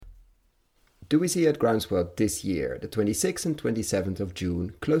do we see at Groundswell this year, the 26th and 27th of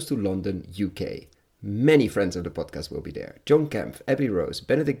June, close to London, UK. Many friends of the podcast will be there. John Kempf, Abby Rose,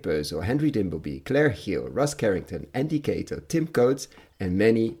 Benedict Bösel, Henry Dimbleby, Claire Hill, Russ Carrington, Andy Cato, Tim Coates, and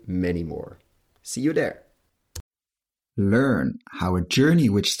many, many more. See you there. Learn how a journey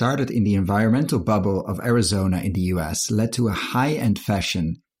which started in the environmental bubble of Arizona in the US led to a high-end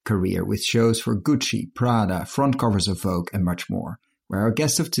fashion career with shows for Gucci, Prada, front covers of Vogue, and much more, where our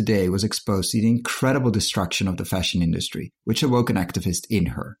guest of today was exposed to the incredible destruction of the fashion industry, which awoke an activist in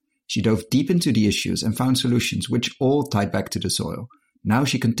her. She dove deep into the issues and found solutions which all tied back to the soil. Now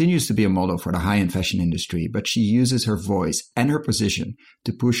she continues to be a model for the high-end fashion industry, but she uses her voice and her position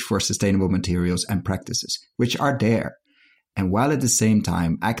to push for sustainable materials and practices, which are there. And while at the same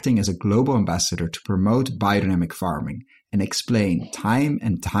time acting as a global ambassador to promote biodynamic farming and explain time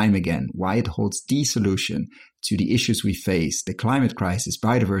and time again why it holds the solution to the issues we face, the climate crisis,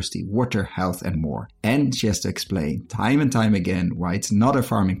 biodiversity, water, health, and more. And she has to explain time and time again why it's not a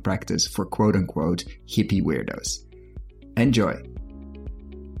farming practice for quote-unquote hippie weirdos. Enjoy!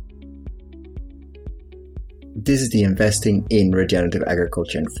 This is the Investing in Regenerative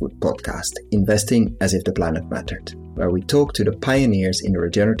Agriculture and Food podcast, Investing as if the planet mattered, where we talk to the pioneers in the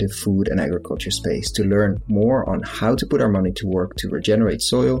regenerative food and agriculture space to learn more on how to put our money to work to regenerate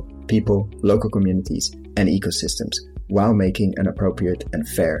soil, people, local communities, and ecosystems while making an appropriate and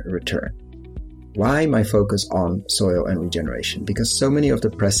fair return. Why my focus on soil and regeneration? Because so many of the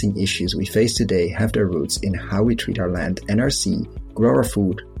pressing issues we face today have their roots in how we treat our land and our sea, grow our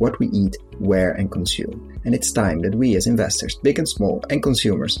food, what we eat, where and consume. And it's time that we as investors, big and small, and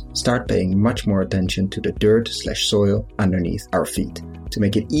consumers start paying much more attention to the dirt/soil underneath our feet. To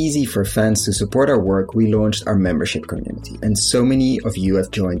make it easy for fans to support our work, we launched our membership community, and so many of you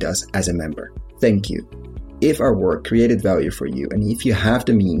have joined us as a member. Thank you. If our work created value for you, and if you have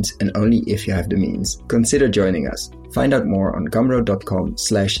the means, and only if you have the means, consider joining us. Find out more on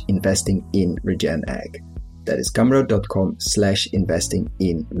gumroad.com/investing-in-regen-ag. That is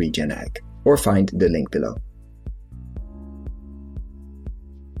gumroad.com/investing-in-regen-ag. Or find the link below.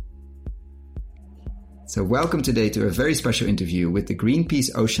 So welcome today to a very special interview with the Greenpeace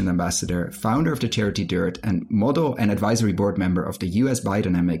Ocean Ambassador, founder of the charity Dirt, and model and advisory board member of the US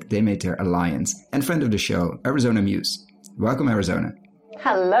Biodynamic Demeter Alliance, and friend of the show, Arizona Muse. Welcome, Arizona.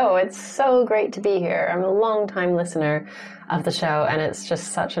 Hello, it's so great to be here. I'm a long-time listener of the show, and it's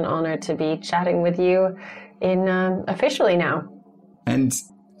just such an honor to be chatting with you in officially now. And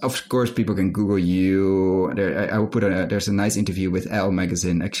of course, people can Google you. I will put there's a nice interview with Elle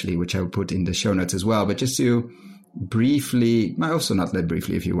magazine, actually, which I will put in the show notes as well. But just to briefly, also not that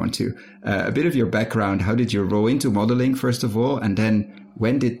briefly if you want to, a bit of your background. How did you roll into modeling, first of all? And then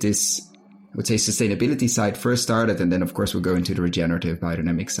when did this, I would say, sustainability side first started? And then, of course, we'll go into the regenerative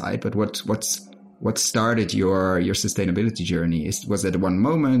biodynamic side. But what started your sustainability journey? Was that one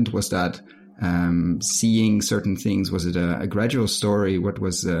moment? Was that seeing certain things? Was it a gradual story? What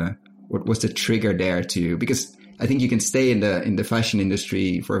was the trigger there to? Because I think you can stay in the fashion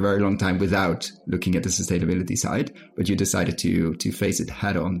industry for a very long time without looking at the sustainability side, but you decided to face it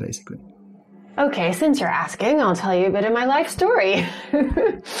head on, basically. Okay, since you're asking, I'll tell you a bit of my life story.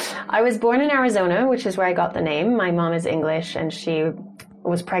 I was born in Arizona, which is where I got the name. My mom is English, and she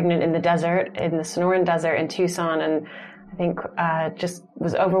was pregnant in the desert, in the Sonoran Desert in Tucson, and I think just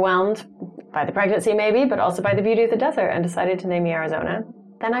was overwhelmed by the pregnancy maybe, but also by the beauty of the desert, and decided to name me Arizona.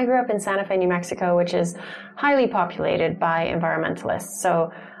 Then I grew up in Santa Fe, New Mexico, which is highly populated by environmentalists.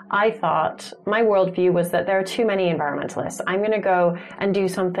 So I thought my worldview was that there are too many environmentalists. I'm going to go and do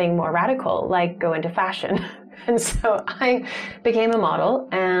something more radical, like go into fashion. And so I became a model,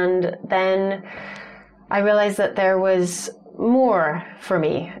 and then I realized that there was more for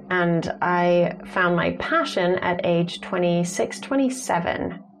me, and I found my passion at age 26,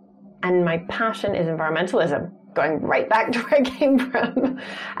 27, and my passion is environmentalism, going right back to where I came from.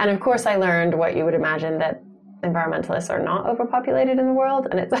 And of course I learned what you would imagine, that environmentalists are not overpopulated in the world,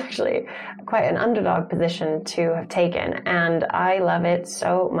 and it's actually quite an underdog position to have taken, and I love it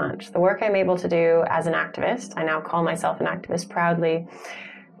so much. The work I'm able to do as an activist, I now call myself an activist proudly,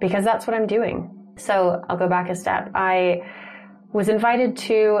 because that's what I'm doing. So I'll go back a step. I was invited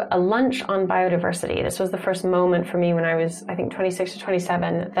to a lunch on biodiversity. This was the first moment for me when I was, I think, 26 to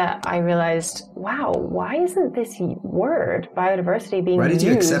 27, that I realized, wow, why isn't this word, biodiversity, being used? Why did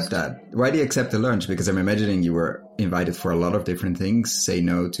you accept that? Why do you accept the lunch? Because I'm imagining you were invited for a lot of different things, say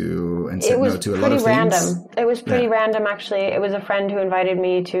no to, and said no to a lot of things. It was pretty random, actually. It was a friend who invited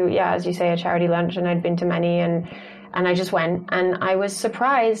me to, as you say, a charity lunch, and I'd been to many, and I just went. And I was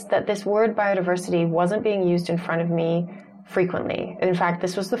surprised that this word biodiversity wasn't being used in front of me frequently. In fact,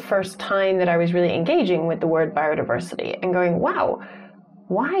 this was the first time that I was really engaging with the word biodiversity and going, wow,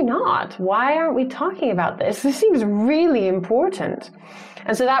 why not? Why aren't we talking about this? This seems really important.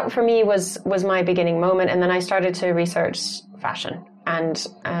 And so that for me was my beginning moment. And then I started to research fashion. And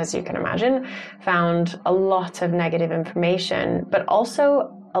as you can imagine, found a lot of negative information, but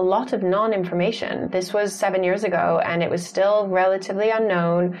also a lot of non-information. This was 7 years ago, and it was still relatively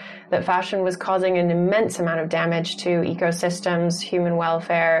unknown that fashion was causing an immense amount of damage to ecosystems, human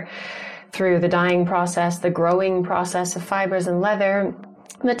welfare, through the dyeing process, the growing process of fibers and leather,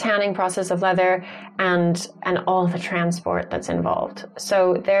 the tanning process of leather, and all the transport that's involved.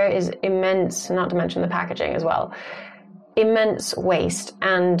 So there is immense, not to mention the packaging as well, immense waste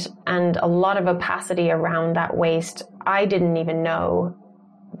and a lot of opacity around that waste. I didn't even know,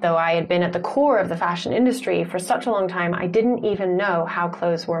 though I had been at the core of the fashion industry for such a long time, I didn't even know how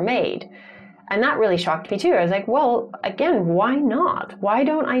clothes were made. And that really shocked me too. I was like, well, again, why not? Why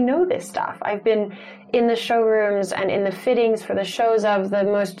don't I know this stuff? I've been in the showrooms and in the fittings for the shows of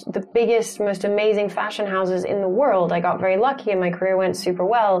the biggest, most amazing fashion houses in the world. I got very lucky and my career went super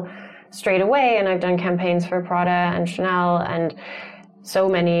well straight away. And I've done campaigns for Prada and Chanel and so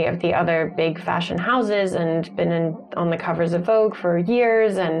many of the other big fashion houses and been on the covers of Vogue for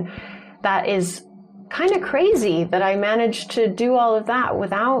years. And that is kind of crazy that I managed to do all of that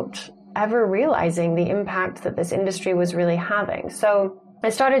without ever realizing the impact that this industry was really having. So I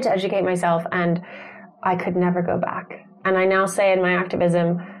started to educate myself and I could never go back. And I now say in my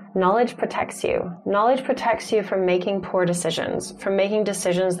activism, knowledge protects you. Knowledge protects you from making poor decisions, from making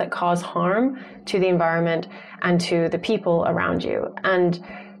decisions that cause harm to the environment and to the people around you. And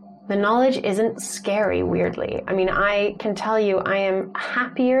the knowledge isn't scary, weirdly. I mean, I can tell you I am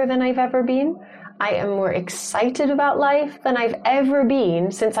happier than I've ever been. I am more excited about life than I've ever been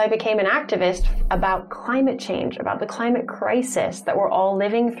since I became an activist about climate change, about the climate crisis that we're all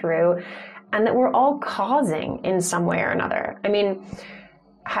living through and that we're all causing in some way or another. I mean,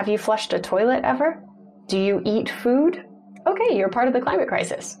 have you flushed a toilet ever? Do you eat food? Okay, you're part of the climate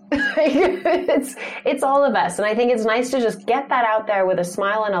crisis. It's all of us. And I think it's nice to just get that out there with a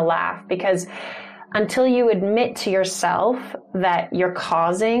smile and a laugh, because until you admit to yourself that you're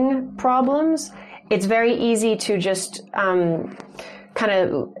causing problems, it's very easy to just kind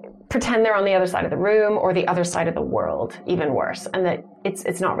of pretend they're on the other side of the room or the other side of the world, even worse. And that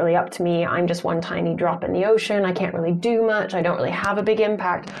it's not really up to me. I'm just one tiny drop in the ocean. I can't really do much. I don't really have a big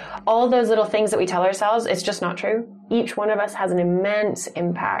impact. All those little things that we tell ourselves, it's just not true. Each one of us has an immense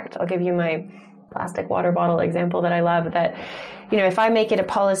impact. I'll give you my plastic water bottle example that I love, that, you know, if I make it a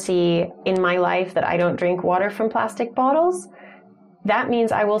policy in my life that I don't drink water from plastic bottles, that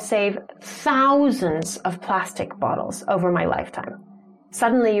means I will save thousands of plastic bottles over my lifetime.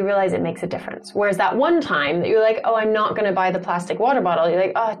 Suddenly you realize it makes a difference. Whereas that one time that you're like, oh, I'm not going to buy the plastic water bottle, you're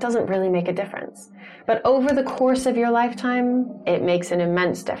like, oh, it doesn't really make a difference. But over the course of your lifetime, it makes an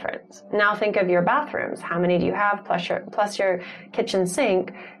immense difference. Now think of your bathrooms. How many do you have plus your kitchen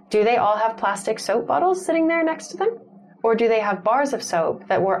sink? Do they all have plastic soap bottles sitting there next to them? Or do they have bars of soap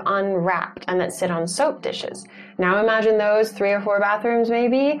that were unwrapped and that sit on soap dishes? Now imagine those 3 or 4 bathrooms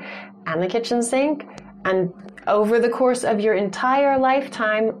maybe, and the kitchen sink, and over the course of your entire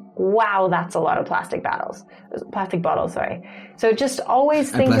lifetime, wow, that's a lot of plastic bottles. So just always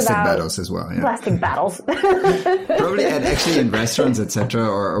think about plastic bottles as well. Yeah. Plastic bottles. Probably, and actually in restaurants, etc.,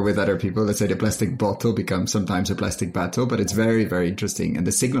 or with other people, let's say the plastic bottle becomes sometimes a plastic bottle, but it's very, very interesting. And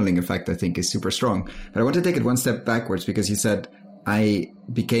the signaling effect, I think, is super strong. But I want to take it one step backwards, because you said, I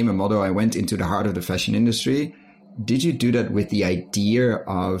became a model, I went into the heart of the fashion industry. Did you do that with the idea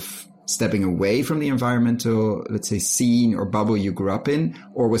of stepping away from the environmental, let's say, scene or bubble you grew up in?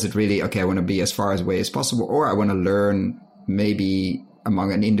 Or was it really, okay, I want to be as far away as possible, or I want to learn maybe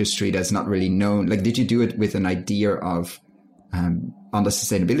among an industry that's not really known? Like, did you do it with an idea of on the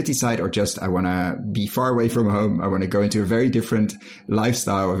sustainability side, or just I want to be far away from home, I want to go into a very different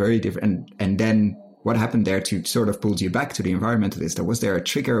lifestyle, a very different, and then what happened there to sort of pull you back to the environmentalist? Or was there a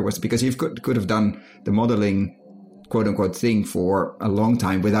trigger? Was it because you could have done the modeling quote unquote thing for a long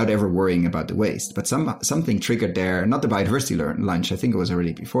time without ever worrying about the waste, but something triggered there, not the biodiversity lunch, I think it was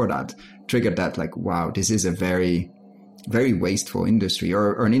already before that, triggered that, like, wow, this is a very, very wasteful industry,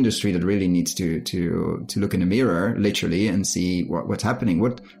 or an industry that really needs to look in the mirror, literally, and see what's happening.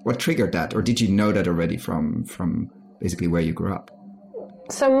 What triggered that? Or did you know that already from basically where you grew up?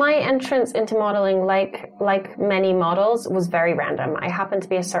 So my entrance into modeling, like many models, was very random. I happened to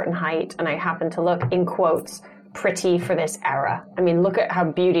be a certain height, and I happened to look, in quotes, pretty for this era. I mean, look at how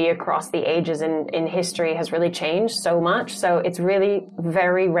beauty across the ages in history has really changed so much. So it's really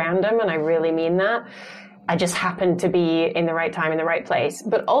very random, and I really mean that. I just happened to be in the right time in the right place.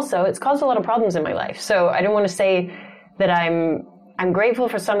 But also, it's caused a lot of problems in my life. So I don't want to say that I'm grateful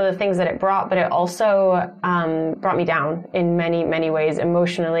for some of the things that it brought, but it also brought me down in many, many ways,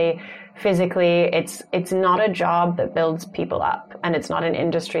 emotionally, physically. It's not a job that builds people up, and it's not an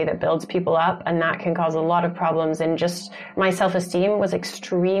industry that builds people up, and that can cause a lot of problems. And just my self-esteem was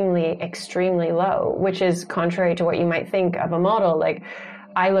extremely, extremely low, which is contrary to what you might think of a model. Like,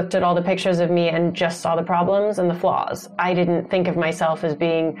 I looked at all the pictures of me and just saw the problems and the flaws. I didn't think of myself as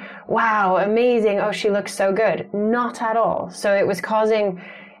being, wow, amazing. Oh, she looks so good. Not at all. So it was causing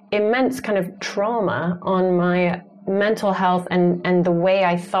immense kind of trauma on my mental health and the way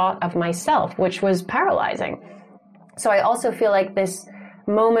I thought of myself, which was paralyzing. So I also feel like this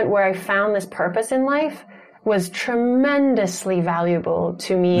moment where I found this purpose in life was tremendously valuable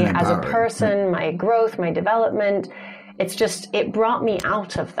to me as a person, my growth, my development. It's just, it brought me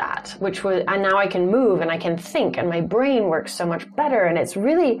out of that, which was, and now I can move and I can think and my brain works so much better. And it's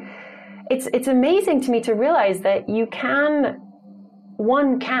really, it's amazing to me to realize that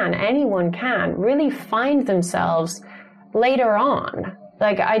anyone can really find themselves later on.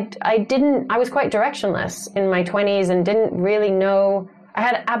 Like I was quite directionless in my 20s and didn't really know, I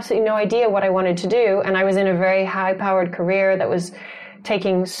had absolutely no idea what I wanted to do. And I was in a very high powered career that was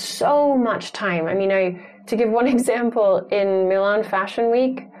taking so much time. I mean, to give one example, in Milan Fashion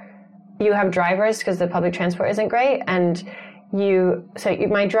Week, you have drivers because the public transport isn't great. And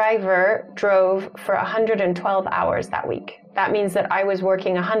my driver drove for 112 hours that week. That means that I was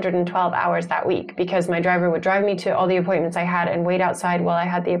working 112 hours that week because my driver would drive me to all the appointments I had and wait outside while I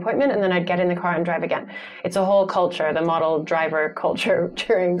had the appointment, and then I'd get in the car and drive again. It's a whole culture, the model driver culture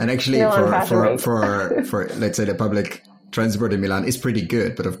during Milan Fashion Week. for let's say the public transport in Milan is pretty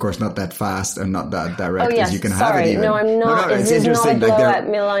good, but of course not that fast and not that direct as you can have it even. No, I'm not. No, it's interesting. Not a blow at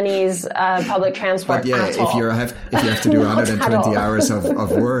Milanese public transport. But yeah, if you have to do 120 hours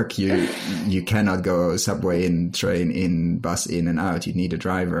of work, you cannot go subway in, train in, bus in and out. You need a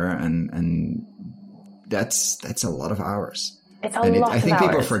driver, and that's a lot of hours. It's a lot of hours. I think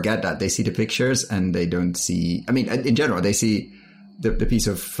people forget that. They see the pictures and they don't see. I mean, in general, they see the piece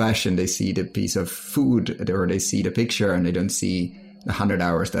of fashion, they see the piece of food, or they see the picture and they don't see the 100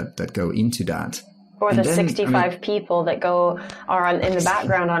 hours that go into that. Or the 65 people that are in the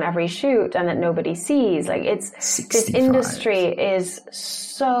background on every shoot and that nobody sees. Like, this industry is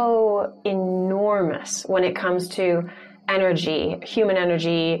so enormous when it comes to energy, human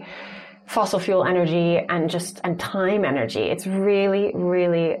energy, fossil fuel energy, and time energy. It's really,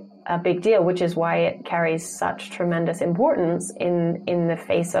 really a big deal, which is why it carries such tremendous importance in the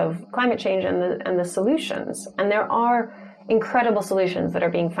face of climate change and the solutions. And there are incredible solutions that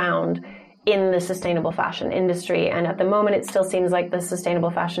are being found in the sustainable fashion industry. And at the moment, it still seems like the sustainable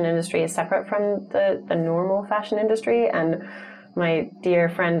fashion industry is separate from the normal fashion industry. And my dear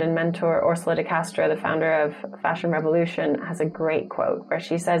friend and mentor, Ursula de Castro, the founder of Fashion Revolution, has a great quote where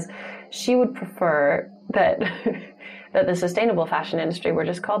she says she would prefer that that the sustainable fashion industry were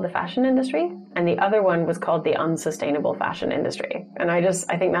just called the fashion industry, and the other one was called the unsustainable fashion industry. And I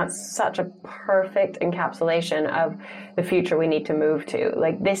think that's such a perfect encapsulation of the future we need to move to.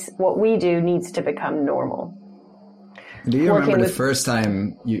 Like, this, what we do needs to become normal. Do you remember the first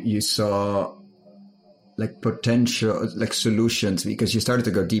time you saw like potential, like solutions, because you started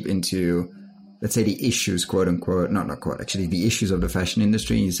to go deep into, let's say, the issues, quote unquote, not quote, actually the issues of the fashion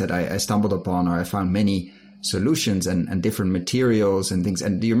industry. And you said, I stumbled upon, or I found many solutions and different materials and things.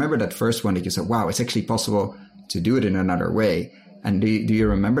 And do you remember that first one that you said, wow, it's actually possible to do it in another way? And do you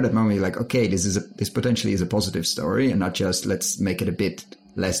remember that moment? You're like, okay, this potentially is a positive story, and not just let's make it a bit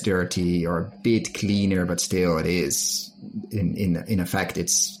less dirty or a bit cleaner, but still it is in effect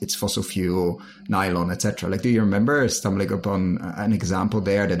it's fossil fuel, nylon, etc. Like, do you remember stumbling upon an example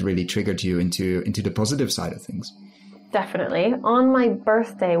there that really triggered you into the positive side of things? Definitely. On my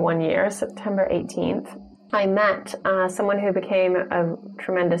birthday one year, September 18th, I met someone who became a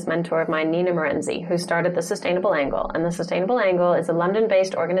tremendous mentor of mine, Nina Morenzi, who started The Sustainable Angle. And The Sustainable Angle is a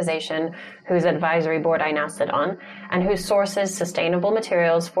London-based organization whose advisory board I now sit on, and who sources sustainable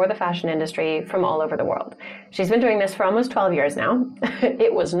materials for the fashion industry from all over the world. She's been doing this for almost 12 years now.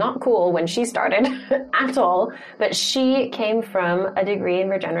 It was not cool when she started at all, but she came from a degree in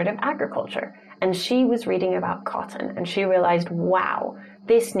regenerative agriculture. And she was reading about cotton, and she realized, wow,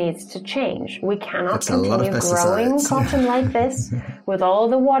 this needs to change. We cannot continue growing cotton like this with all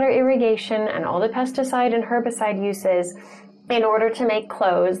the water irrigation and all the pesticide and herbicide uses in order to make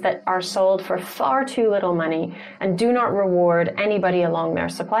clothes that are sold for far too little money and do not reward anybody along their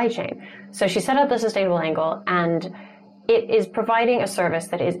supply chain. So she set up The Sustainable Angle, and it is providing a service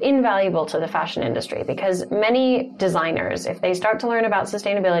that is invaluable to the fashion industry, because many designers, if they start to learn about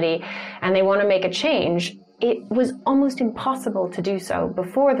sustainability and they want to make a change, it was almost impossible to do so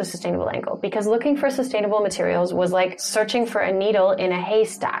before the sustainable angle, because looking for sustainable materials was like searching for a needle in a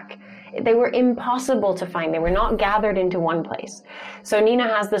haystack. They were impossible to find. They were not gathered into one place. So Nina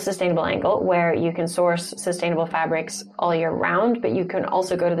has the sustainable angle where you can source sustainable fabrics all year round, but you can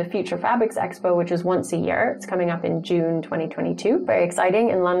also go to the Future Fabrics Expo, which is once a year. It's coming up in June 2022. Very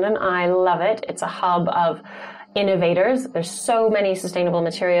exciting in London. I love it. It's a hub of innovators. There's so many sustainable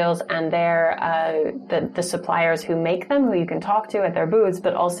materials, and they're the suppliers who make them, who you can talk to at their booths,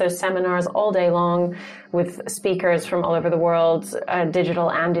 but also seminars all day long with speakers from all over the world, digital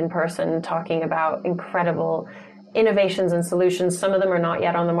and in person, talking about incredible innovations and solutions. Some of them are not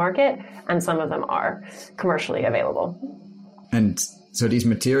yet on the market, and some of them are commercially available. And so these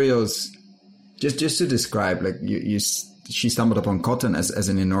materials, just to describe, like she stumbled upon cotton as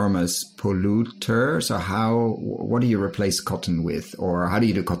an enormous polluter. So what do you replace cotton with? Or how do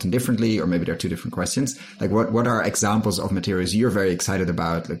you do cotton differently? Or maybe there are two different questions. Like what are examples of materials you're very excited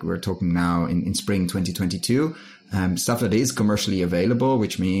about? Like we're talking now in spring 2022, stuff that is commercially available,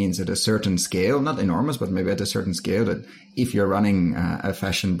 which means at a certain scale, not enormous, but maybe at a certain scale, that if you're running a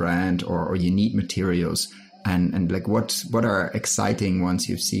fashion brand or you need materials, and like what are exciting ones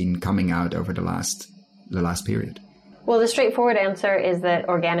you've seen coming out over the last period? Well, the straightforward answer is that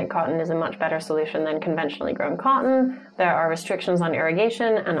organic cotton is a much better solution than conventionally grown cotton. There are restrictions on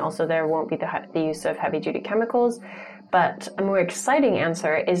irrigation, and also there won't be the use of heavy-duty chemicals. But a more exciting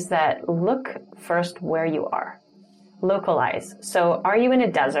answer is that look first where you are. Localize. So are you in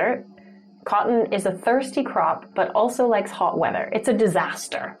a desert? Cotton is a thirsty crop, but also likes hot weather. It's a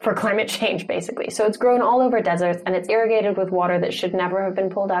disaster for climate change, basically. So it's grown all over deserts, and it's irrigated with water that should never have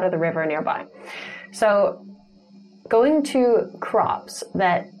been pulled out of the river nearby. So going to crops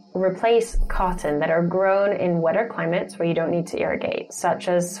that replace cotton, that are grown in wetter climates where you don't need to irrigate, such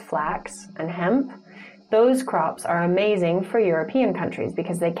as flax and hemp, those crops are amazing for European countries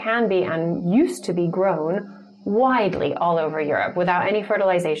because they can be and used to be grown widely all over Europe without any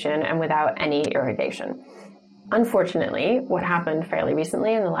fertilization and without any irrigation. Unfortunately, what happened fairly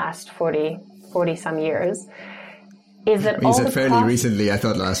recently in the last 40 some years is that you said fairly recently, I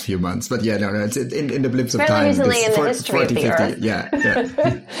thought last few months, but yeah, no, it's in the blips of time. Fairly recently in the history 40, of the 50, Earth.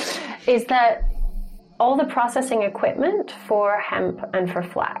 Yeah. Is that all the processing equipment for hemp and for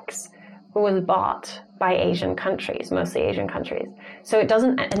flax was bought by Asian countries, mostly Asian countries. So it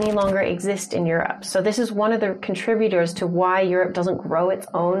doesn't any longer exist in Europe. So this is one of the contributors to why Europe doesn't grow its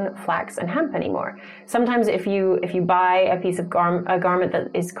own flax and hemp anymore. Sometimes if you buy a piece of a garment that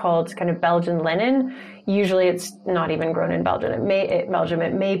is called kind of Belgian linen, usually it's not even grown in Belgium.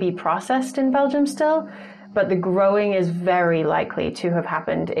 It may be processed in Belgium still, but the growing is very likely to have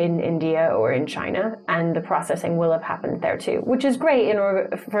happened in India or in China, and the processing will have happened there too, which is great in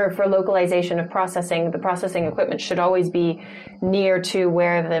order for localization of processing. The processing equipment should always be near to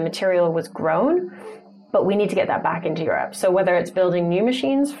where the material was grown, but we need to get that back into Europe. So whether it's building new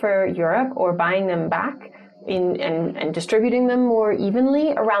machines for Europe or buying them back and distributing them more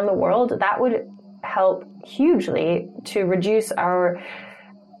evenly around the world, that would help hugely to reduce our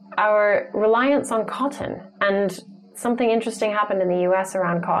reliance on cotton. And something interesting happened in the US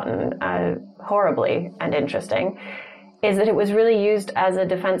around cotton, horribly and interesting, is that it was really used as a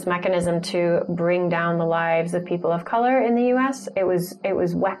defense mechanism to bring down the lives of people of color in the US. It was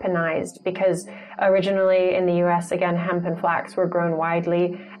weaponized because originally in the US, again, hemp and flax were grown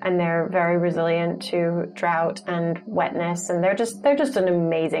widely, and they're very resilient to drought and wetness, and they're just an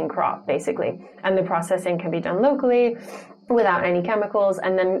amazing crop, basically. And the processing can be done locally without any chemicals,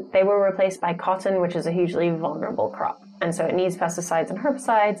 and then they were replaced by cotton, which is a hugely vulnerable crop. And so it needs pesticides and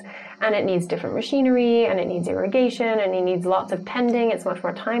herbicides, and it needs different machinery, and it needs irrigation, and it needs lots of tending. It's much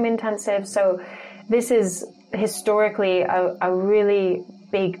more time intensive. So this is historically a really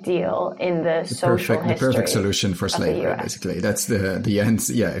big deal in the social history. The perfect solution for slavery, basically. That's the end.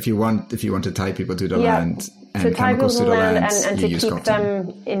 Yeah, if you want to tie people to the land and chemicals to the land, and to keep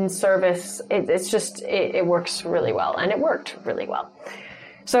them in service, it works really well, and it worked really well.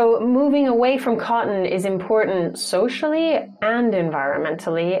 So moving away from cotton is important socially and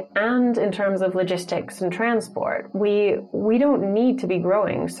environmentally, and in terms of logistics and transport. We don't need to be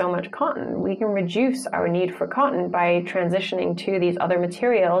growing so much cotton. We can reduce our need for cotton by transitioning to these other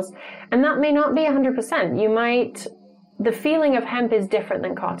materials, and that may not be 100%. The feeling of hemp is different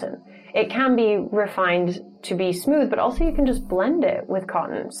than cotton. It can be refined to be smooth, but also you can just blend it with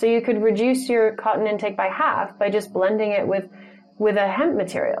cotton. So you could reduce your cotton intake by half by just blending it with with a hemp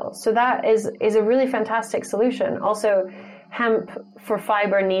material. So that is a really fantastic solution. Also, hemp for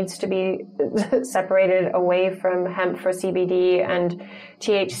fiber needs to be separated away from hemp for CBD and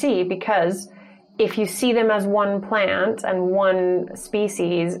THC, because if you see them as one plant and one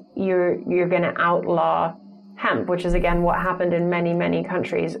species, you're going to outlaw hemp, which is again what happened in many, many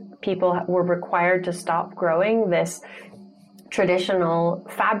countries. People were required to stop growing this traditional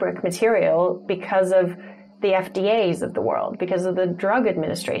fabric material because of the FDAs of the world, because of the drug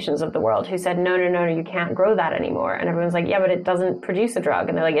administrations of the world, who said, no, you can't grow that anymore. And everyone's like, yeah, but it doesn't produce a drug.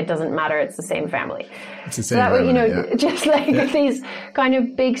 And they're like, it doesn't matter. It's the same family. It's the same family, just like these kind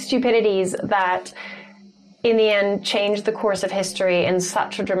of big stupidities that in the end change the course of history in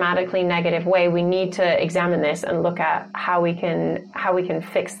such a dramatically negative way. We need to examine this and look at how we can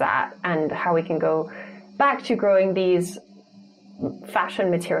fix that, and how we can go back to growing these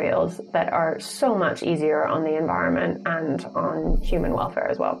fashion materials that are so much easier on the environment and on human welfare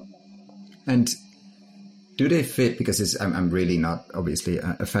as well. And do they fit, because I'm really not obviously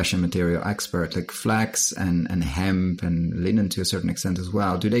a fashion material expert, like flax and hemp and linen to a certain extent as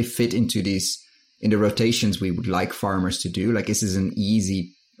well, do they fit into these, in the rotations we would like farmers to do? Like, is this an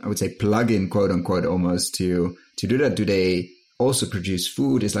easy, I would say, plug-in, quote unquote, almost to do that? Do they also produce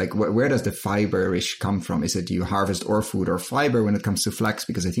food? Is like, where does the fiber-ish come from? Is it, do you harvest or food or fiber when it comes to flax?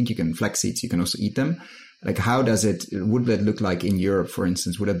 Because I think you can, flax seeds, you can also eat them. Like, how does it, would that look like in Europe, for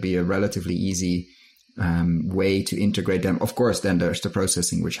instance? Would it be a relatively easy way to integrate them? Of course, then there's the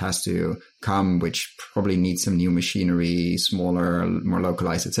processing, which has to come, which probably needs some new machinery, smaller, more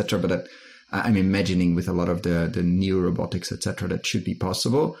localized, etc. But I'm imagining with a lot of the new robotics, etc., that should be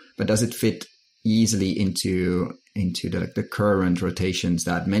possible. But does it fit easily into the current rotations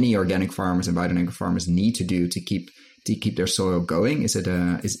that many organic farmers and biodynamic farmers need to do to keep their soil going? Is it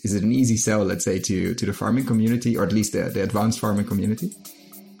an easy sell, let's say, to the farming community, or at least the advanced farming community?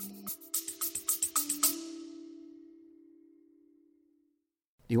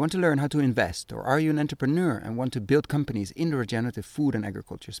 Do you want to learn how to invest, or are you an entrepreneur and want to build companies in the regenerative food and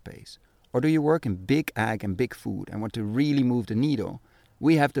agriculture space? Or do you work in big ag and big food and want to really move the needle?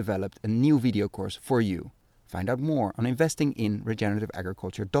 We have developed a new video course for you. Find out more on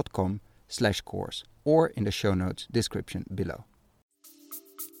investinginregenerativeagriculture.com/course or in the show notes description below.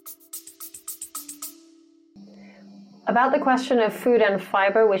 About the question of food and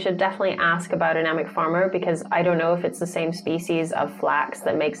fiber, we should definitely ask a biodynamic farmer, because I don't know if it's the same species of flax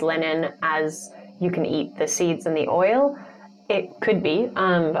that makes linen as you can eat the seeds and the oil. It could be,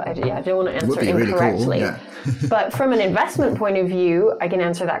 but I don't want to answer incorrectly. Really cool. But from an investment point of view, I can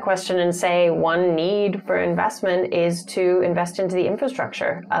answer that question and say one need for investment is to invest into the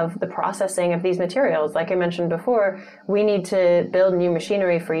infrastructure of the processing of these materials. Like I mentioned before, we need to build new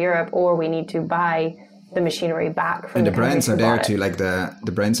machinery for Europe, or we need to buy the machinery back from the brands are there too. Like the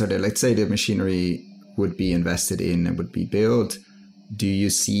brands are there. Let's say the machinery would be invested in and would be built. Do you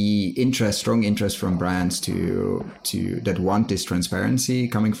see strong interest from brands to that want this transparency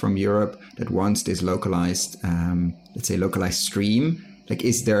coming from Europe, that wants this localized, let's say localized stream? Like,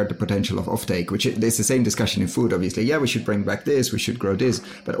 is there the potential of offtake? Which is the same discussion in food, obviously. Yeah, we should bring back this, we should grow this,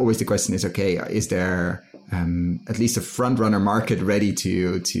 but always the question is, okay, is there at least a front runner market ready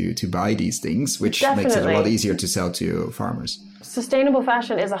to buy these things, which makes it a lot easier to sell to farmers? Sustainable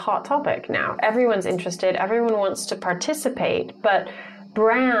fashion is a hot topic now. Everyone's interested. Everyone wants to participate, but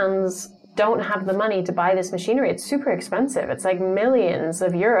brands don't have the money to buy this machinery. It's super expensive. It's like millions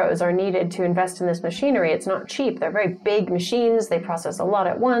of euros are needed to invest in this machinery. It's not cheap. They're very big machines. They process a lot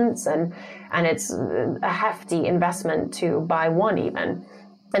at once, and it's a hefty investment to buy one even,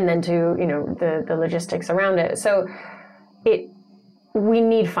 and then to, the logistics around it. So we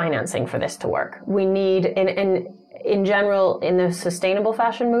need financing for this to work. We need, in general, in the sustainable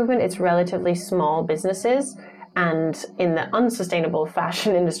fashion movement, it's relatively small businesses. And in the unsustainable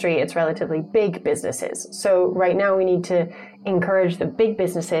fashion industry, it's relatively big businesses. So right now we need to encourage the big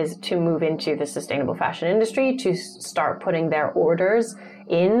businesses to move into the sustainable fashion industry, to start putting their orders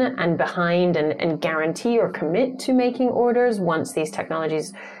in and behind and guarantee or commit to making orders once these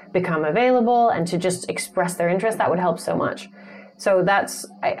technologies become available, and to just express their interest. That would help so much. So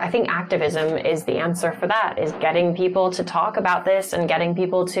I think activism is the answer for that, is getting people to talk about this and getting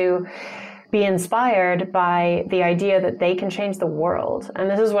people to be inspired by the idea that they can change the world. And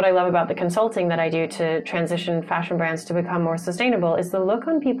this is what I love about the consulting that I do to transition fashion brands to become more sustainable, is the look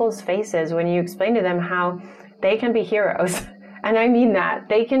on people's faces when you explain to them how they can be heroes. And I mean that.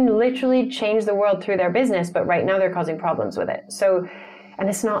 They can literally change the world through their business, but right now they're causing problems with it. So And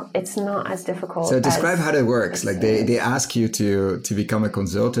it's not as difficult. So describe how that works. Like they ask you to become a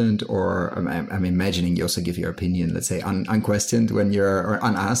consultant, or I'm imagining you also give your opinion, let's say unquestioned or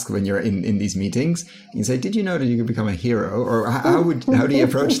unasked when you're in these meetings. You say, did you know that you could become a hero? Or how do you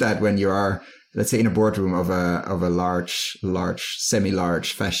approach that when you are, let's say, in a boardroom of a large,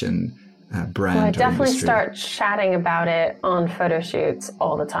 semi-large fashion brand? Well, I definitely start chatting about it on photo shoots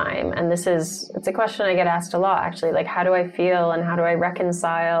all the time. And it's a question I get asked a lot, actually. Like, how do I feel and how do I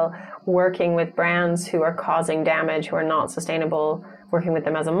reconcile working with brands who are causing damage, who are not sustainable, working with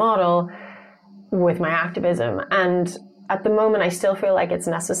them as a model, with my activism? And at the moment, I still feel like it's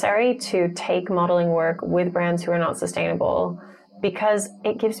necessary to take modeling work with brands who are not sustainable, because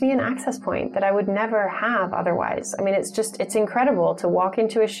it gives me an access point that I would never have otherwise. I mean, it's incredible to walk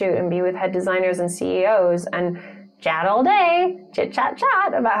into a shoot and be with head designers and CEOs and chat all day, chit chat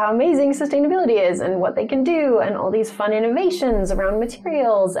about how amazing sustainability is and what they can do and all these fun innovations around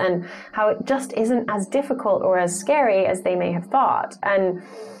materials and how it just isn't as difficult or as scary as they may have thought. And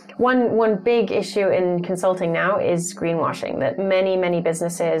one big issue in consulting now is greenwashing, that many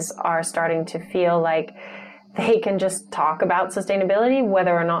businesses are starting to feel like they can just talk about sustainability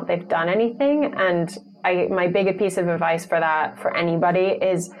whether or not they've done anything. And my big piece of advice for that, for anybody,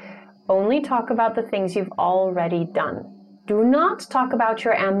 is only talk about the things you've already done. Do not talk about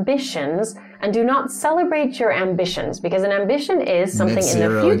your ambitions, and do not celebrate your ambitions, because an ambition is something in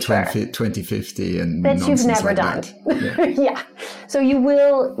the future. 2050 and that you've never like done. That. Yeah. So you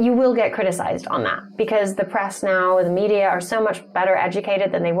will get criticized on that, because the press now, the media are so much better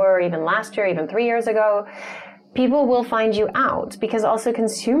educated than they were even last year, even 3 years ago. People will find you out, because also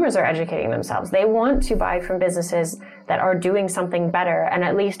consumers are educating themselves. They want to buy from businesses that are doing something better and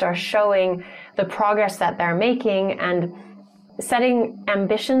at least are showing the progress that they're making. And setting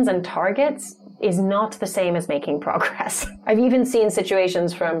ambitions and targets is not the same as making progress. I've even seen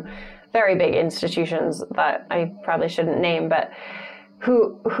situations from very big institutions that I probably shouldn't name, but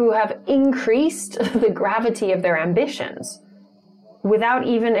who have increased the gravity of their ambitions without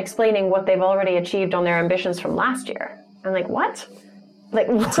even explaining what they've already achieved on their ambitions from last year. I'm like, what? Like,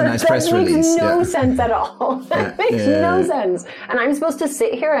 what? Nice that makes no sense at all. That makes no sense. And I'm supposed to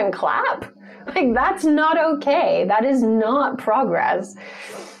sit here and clap? Like, that's not okay. That is not progress.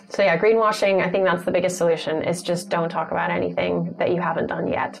 So yeah, greenwashing, I think that's the biggest solution, is just don't talk about anything that you haven't done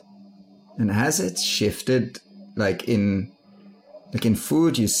yet. And has it shifted, like in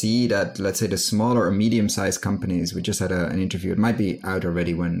food, you see that, let's say, the smaller or medium-sized companies, we just had an interview, it might be out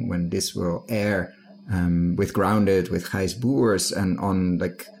already when this will air, with Grounded, with Gijs Boers, and on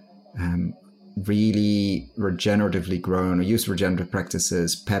really regeneratively grown or used regenerative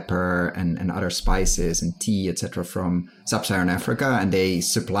practices, pepper and other spices and tea, etc., from sub-Saharan Africa. And they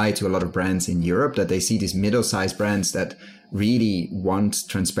supply to a lot of brands in Europe, that they see these middle-sized brands that really want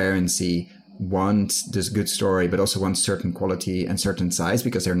transparency, want this good story, but also want certain quality and certain size,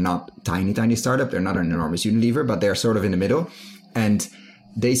 because they're not tiny startup. They're not an enormous Unilever, but they're sort of in the middle. And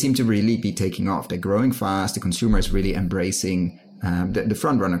they seem to really be taking off. They're growing fast. The consumer is really embracing, the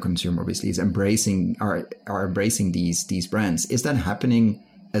front runner consumer obviously is embracing these brands. Is that happening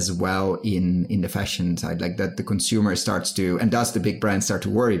as well in the fashion side, like that the consumer starts to, and does the big brands start to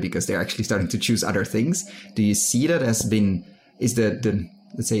worry because they're actually starting to choose other things? Do you see that as been, is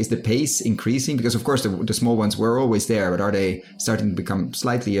the pace increasing? Because of course the small ones were always there, but are they starting to become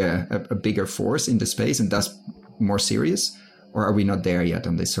slightly a bigger force in the space and thus more serious? Or are we not there yet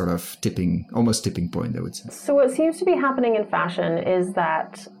on this sort of almost tipping point, I would say? So what seems to be happening in fashion is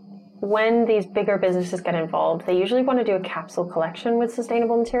that when these bigger businesses get involved, they usually want to do a capsule collection with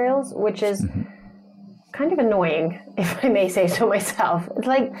sustainable materials, which is kind of annoying, if I may say so myself. It's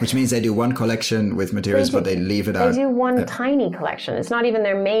like, which means they do one collection with materials, but they leave it out. They do one tiny collection. It's not even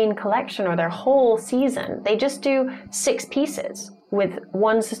their main collection or their whole season. They just do 6 pieces with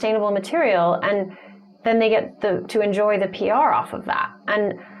one sustainable material, and then they get to enjoy the PR off of that.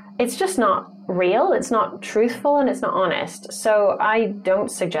 And it's just not real, it's not truthful, and it's not honest. So I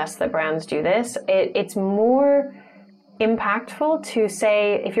don't suggest that brands do this. It's more impactful to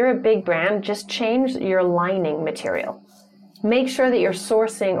say, if you're a big brand, just change your lining material. Make sure that you're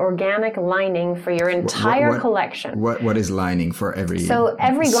sourcing organic lining for your entire collection. What is lining for every garment?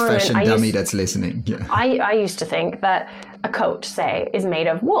 Fashion dummy that's listening. Yeah. I used to think that a coat, say, is made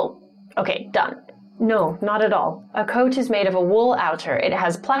of wool. Okay, done. No, not at all. A coat is made of a wool outer. It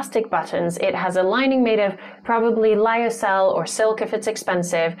has plastic buttons. It has a lining made of probably lyocell or silk if it's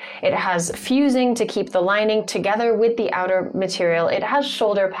expensive. It has fusing to keep the lining together with the outer material. It has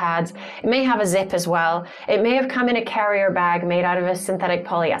shoulder pads. It may have a zip as well. It may have come in a carrier bag made out of a synthetic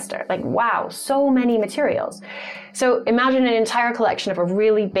polyester. Like, wow, so many materials. So imagine an entire collection of a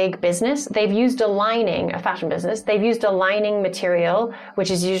really big business. They've used a lining, a fashion business. They've used a lining material, which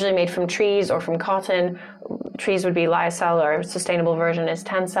is usually made from trees or from cotton. Trees would be lyocell, or a sustainable version is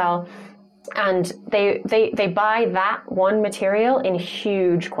tencel. And they buy that one material in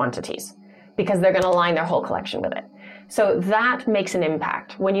huge quantities because they're going to line their whole collection with it. So that makes an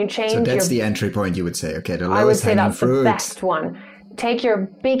impact. When you change, so that's the entry point, you would say. Okay, the lowest I would say that's fruit. The best one. Take your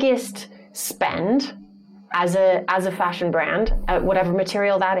biggest spend as a fashion brand, whatever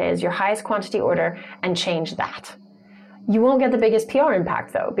material that is, your highest quantity order, and change that. You won't get the biggest PR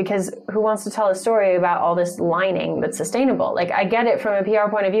impact though, because who wants to tell a story about all this lining that's sustainable? Like, I get it from a PR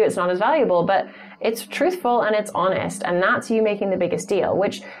point of view, it's not as valuable, but it's truthful and it's honest, and that's you making the biggest deal,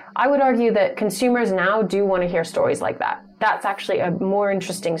 which I would argue that consumers now do want to hear stories like that. That's actually a more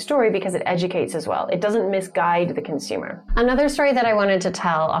interesting story because it educates as well. It doesn't misguide the consumer. Another story that I wanted to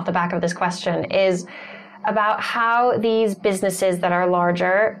tell off the back of this question is about how these businesses that are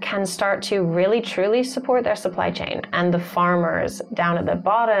larger can start to really truly support their supply chain and the farmers down at the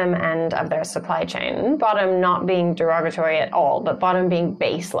bottom end of their supply chain. Bottom not being derogatory at all, but bottom being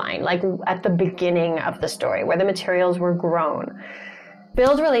baseline, like at the beginning of the story where the materials were grown.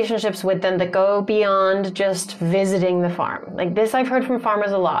 Build relationships with them that go beyond just visiting the farm. Like this I've heard from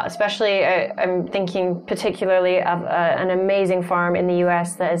farmers a lot, especially I'm thinking particularly of an amazing farm in the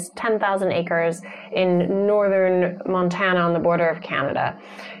US that is 10,000 acres in northern Montana on the border of Canada.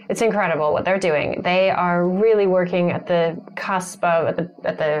 It's incredible what they're doing. They are really working at the cusp of,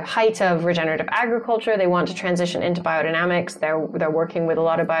 at the height of regenerative agriculture. They want to transition into biodynamics. They're working with a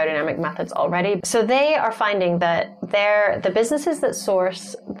lot of biodynamic methods already. So they are finding that the businesses that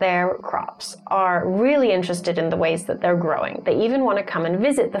source their crops are really interested in the ways that they're growing. They even want to come and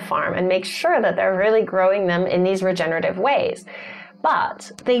visit the farm and make sure that they're really growing them in these regenerative ways.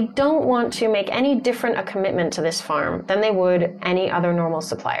 But they don't want to make any different a commitment to this farm than they would any other normal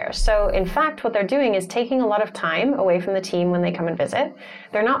supplier. So in fact, what they're doing is taking a lot of time away from the team when they come and visit.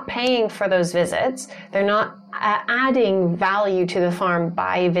 They're not paying for those visits. They're not adding value to the farm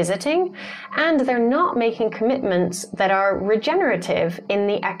by visiting. And they're not making commitments that are regenerative in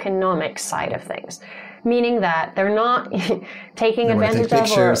the economic side of things. Meaning that they're not taking advantage of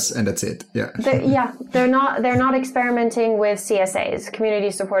pictures and that's it. Yeah. They're not experimenting with CSAs,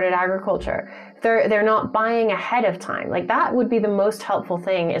 community supported agriculture. They're not buying ahead of time. Like that would be the most helpful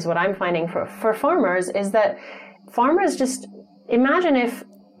thing is what I'm finding for farmers is that farmers just imagine if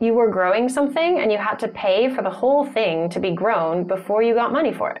you were growing something and you had to pay for the whole thing to be grown before you got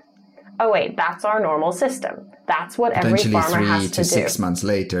money for it. Oh wait, that's our normal system. That's what every farmer has to do. 3 to 6 months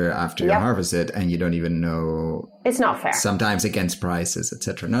later after you harvest it, and you don't even know. It's not fair. Sometimes against prices,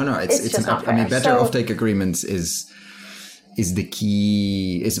 etc. No, it's not fair. I mean, better offtake agreements is the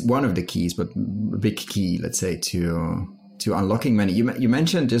key. Is one of the keys, but a big key, let's say, to unlocking money. You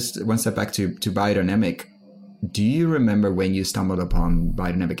mentioned just one step back to biodynamic. Do you remember when you stumbled upon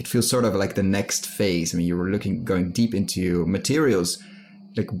biodynamic? It feels sort of like the next phase. I mean, you were going deep into materials.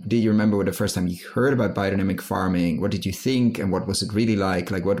 Like, do you remember the first time you heard about biodynamic farming? What did you think, and what was it really like?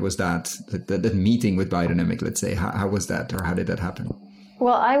 Like, what was that meeting with biodynamic, let's say? How was that, or how did that happen?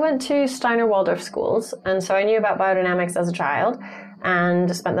 Well, I went to Steiner Waldorf schools, and so I knew about biodynamics as a child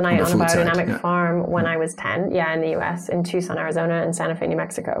and spent the night on a biodynamic farm when I was 10, in the US, in Tucson, Arizona, and Santa Fe, New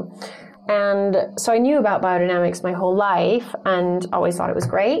Mexico. And so I knew about biodynamics my whole life and always thought it was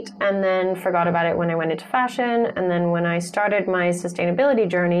great, and then forgot about it when I went into fashion. And then when I started my sustainability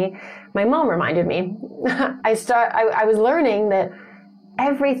journey, my mom reminded me. I was learning that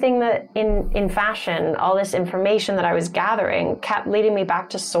everything that in fashion, all this information that I was gathering kept leading me back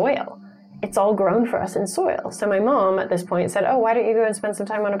to soil. It's all grown for us in soil. So my mom at this point said, oh, why don't you go and spend some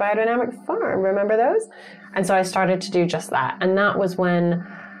time on a biodynamic farm? Remember those? And so I started to do just that. And that was when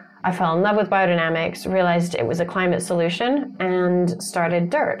I fell in love with biodynamics, realized it was a climate solution, and started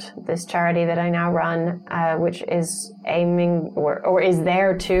DIRT, this charity that I now run, which is aiming or is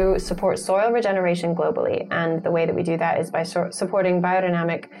there to support soil regeneration globally. And the way that we do that is by supporting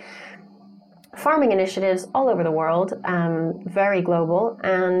biodynamic farming initiatives all over the world, very global,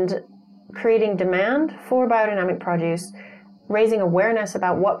 and creating demand for biodynamic produce, raising awareness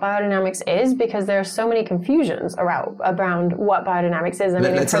about what biodynamics is, because there are so many confusions around what biodynamics is. I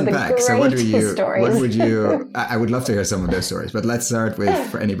mean, let's unpack. So what would you, I would love to hear some of those stories, but let's start with,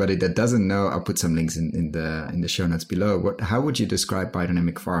 for anybody that doesn't know, I'll put some links in the show notes below. How would you describe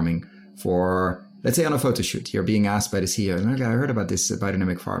biodynamic farming for let's say on a photo shoot, you're being asked by the CEO, okay, I heard about this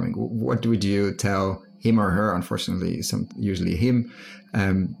biodynamic farming. What would you tell him or her? Unfortunately, usually him,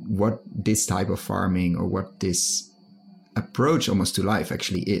 what this type of farming or what this approach almost to life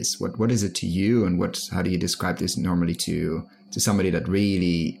actually is. What is it to you, and how do you describe this normally to somebody that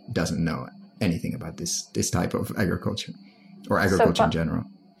really doesn't know anything about this type of agriculture or agriculture in general?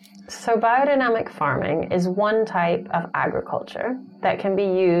 So biodynamic farming is one type of agriculture that can be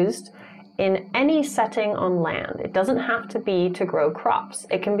used in any setting on land. It doesn't have to be to grow crops.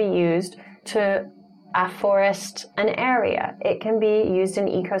 It can be used to afforest an area. It can be used in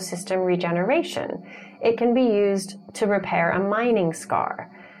ecosystem regeneration. It can be used to repair a mining scar.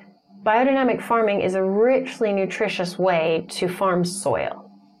 Biodynamic farming is a richly nutritious way to farm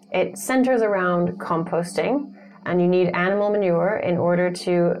soil. It centers around composting, and you need animal manure in order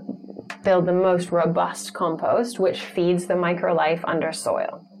to build the most robust compost, which feeds the microlife under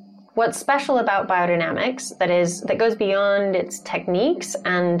soil. What's special about biodynamics that goes beyond its techniques,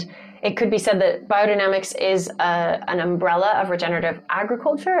 and it could be said that biodynamics is an umbrella of regenerative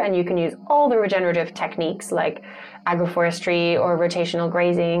agriculture, and you can use all the regenerative techniques like agroforestry or rotational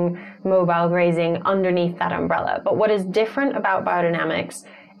grazing, mobile grazing underneath that umbrella. But what is different about biodynamics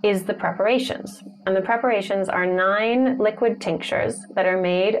is the preparations. And the preparations are 9 liquid tinctures that are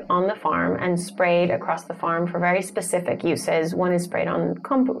made on the farm and sprayed across the farm for very specific uses. One is sprayed on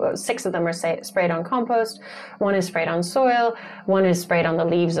compost, 6 of them are sprayed on compost, one is sprayed on soil, one is sprayed on the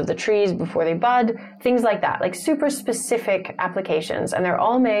leaves of the trees before they bud, things like that, like super specific applications. And they're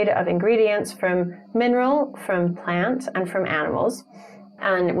all made of ingredients from mineral, from plant, and from animals,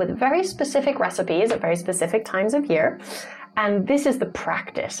 and with very specific recipes at very specific times of year. And this is the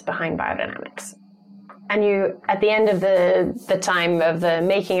practice behind biodynamics. And you, at the end of the time of the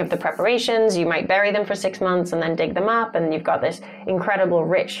making of the preparations, you might bury them for 6 months and then dig them up, and you've got this incredible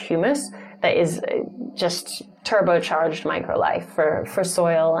rich humus that is just turbocharged microlife for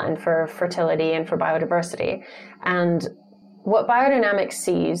soil and for fertility and for biodiversity. And what biodynamics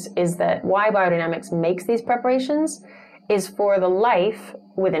sees is that why biodynamics makes these preparations is for the life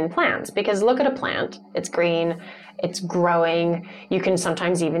within plants. Because look at a plant, it's green, it's growing, you can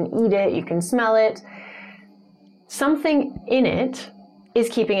sometimes even eat it, you can smell it. Something in it is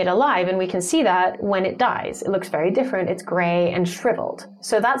keeping it alive, and we can see that when it dies. It looks very different, it's gray and shriveled.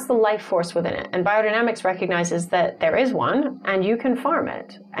 So that's the life force within it. And biodynamics recognizes that there is one, and you can farm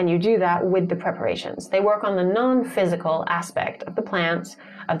it. And you do that with the preparations. They work on the non-physical aspect of the plants,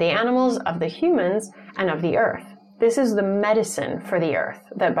 of the animals, of the humans, and of the earth. This is the medicine for the earth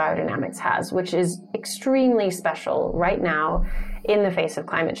that biodynamics has, which is extremely special right now in the face of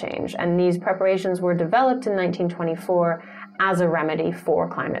climate change. And these preparations were developed in 1924 as a remedy for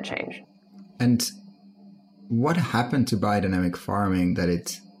climate change. And what happened to biodynamic farming that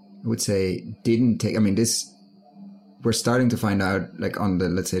it, I would say, didn't take? I mean, this, we're starting to find out, like on the,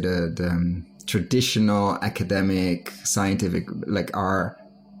 let's say, the traditional academic, scientific, like are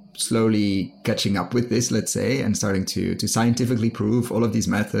slowly catching up with this, let's say, and starting to scientifically prove all of these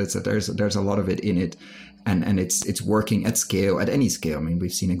methods, that there's a lot of it in it, and it's working at scale, at any scale. I mean,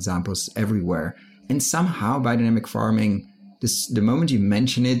 we've seen examples everywhere. And somehow biodynamic farming, the moment you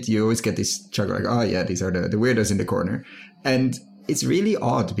mention it, you always get this chuckle like, oh yeah, these are the weirdos in the corner. And it's really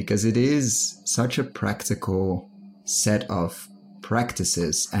odd because it is such a practical set of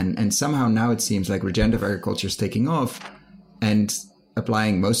practices, and somehow now it seems like regenerative agriculture is taking off and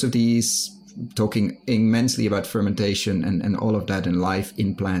applying most of these, talking immensely about fermentation and all of that in life,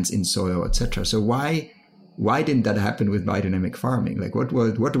 in plants, in soil, etc. So why didn't that happen with biodynamic farming? Like what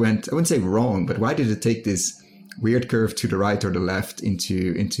went, I wouldn't say wrong, but why did it take this weird curve to the right or the left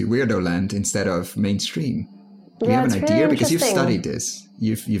into weirdo land instead of mainstream? Do you have an idea? Because you've studied this,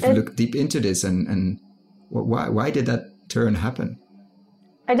 you've looked deep into this, and why did that turn happen?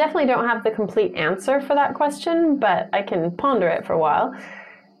 I definitely don't have the complete answer for that question, but I can ponder it for a while.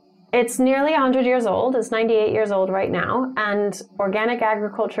 It's nearly 100 years old. It's 98 years old right now. And organic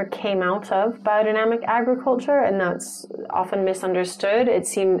agriculture came out of biodynamic agriculture, and that's often misunderstood.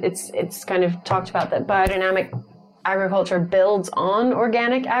 It's kind of talked about that biodynamic agriculture builds on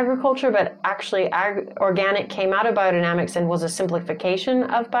organic agriculture, but actually organic came out of biodynamics and was a simplification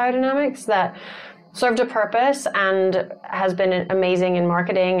of biodynamics that served a purpose and has been amazing in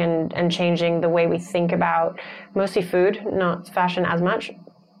marketing and changing the way we think about mostly food, not fashion as much.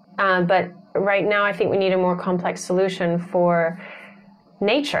 But right now I think we need a more complex solution for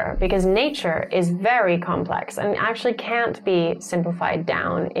nature, because nature is very complex and actually can't be simplified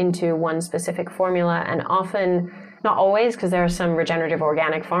down into one specific formula. And often, not always, because there are some regenerative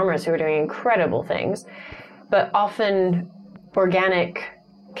organic farmers who are doing incredible things, but often organic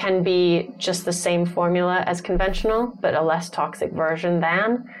can be just the same formula as conventional, but a less toxic version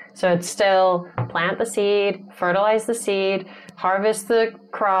than. So it's still plant the seed, fertilize the seed, harvest the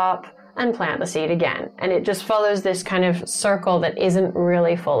crop, and plant the seed again. And it just follows this kind of circle that isn't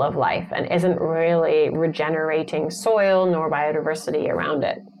really full of life and isn't really regenerating soil nor biodiversity around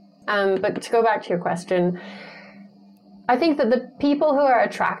it. But to go back to your question, I think that the people who are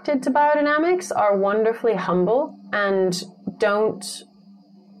attracted to biodynamics are wonderfully humble and don't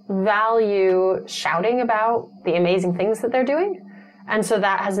value shouting about the amazing things that they're doing. And so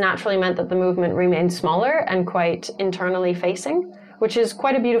that has naturally meant that the movement remains smaller and quite internally facing, which is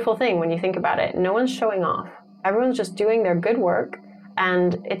quite a beautiful thing when you think about it. No one's showing off. Everyone's just doing their good work,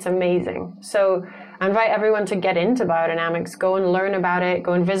 and it's amazing. So I invite everyone to get into biodynamics, go and learn about it,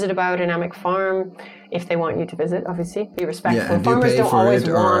 go and visit a biodynamic farm if they want you to visit, obviously. Be respectful. Yeah, Farmers don't always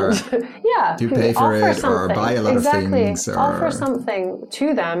want. Yeah. Do pay for it or buy a lot of things. Or Offer something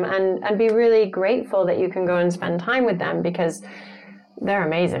to them and be really grateful that you can go and spend time with them, because they're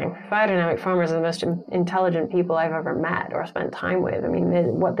amazing. Biodynamic farmers are the most intelligent people I've ever met or spent time with. I mean,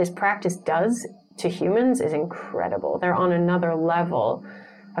 what this practice does to humans is incredible. They're on another level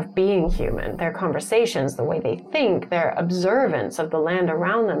of being human. Their conversations, the way they think, their observance of the land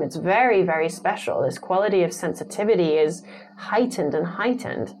around them, it's very, very special. This quality of sensitivity is heightened and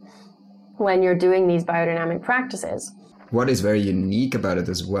heightened when you're doing these biodynamic practices. What is very unique about it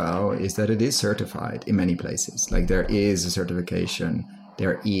as well is that it is certified in many places. Like, there is a certification,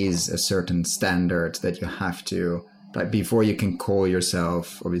 there is a certain standard that you have to, like, before you can call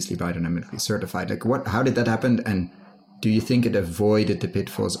yourself obviously biodynamically certified. Like, how did that happen? And do you think it avoided the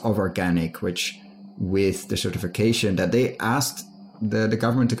pitfalls of organic, which with the certification that they asked the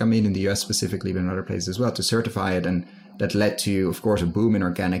government to come in the US specifically, but in other places as well, to certify it, and that led to, of course, a boom in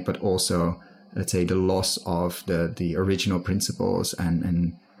organic, but also, let's say, the loss of the original principles,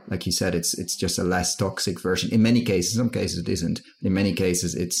 and like you said, it's just a less toxic version. In many cases, some cases it isn't. In many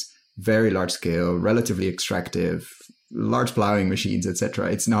cases, it's very large scale, relatively extractive, large plowing machines,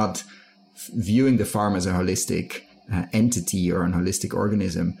 etc. It's not viewing the farm as a holistic entity or an holistic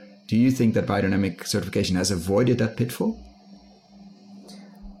organism. Do you think that biodynamic certification has avoided that pitfall?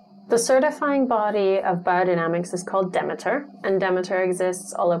 The certifying body of biodynamics is called Demeter, and Demeter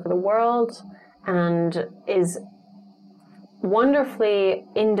exists all over the world and is wonderfully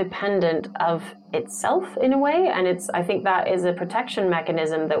independent of itself in a way, and I think that is a protection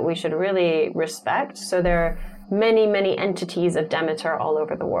mechanism that we should really respect. So there are many, many entities of Demeter all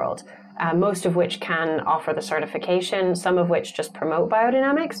over the world, most of which can offer the certification, some of which just promote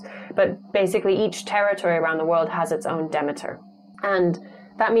biodynamics, but basically each territory around the world has its own Demeter. And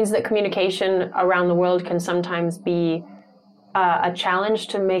that means that communication around the world can sometimes be a challenge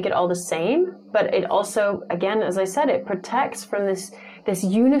to make it all the same, but it also, again, as I said, it protects from this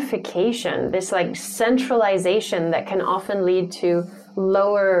unification, this like centralization that can often lead to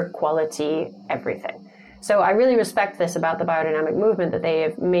lower quality everything. So I really respect this about the biodynamic movement, that they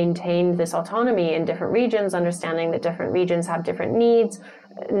have maintained this autonomy in different regions, understanding that different regions have different needs.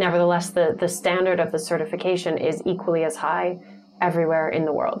 Nevertheless, the standard of the certification is equally as high everywhere in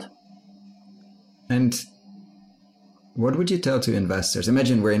the world. And what would you tell to investors?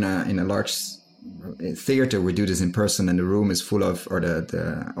 Imagine we're in a large theater. We do this in person, and the room is full of, or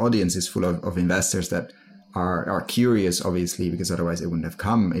the audience is full of investors that are curious, obviously, because otherwise they wouldn't have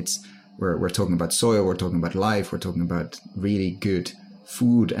come. We're talking about soil, we're talking about life, we're talking about really good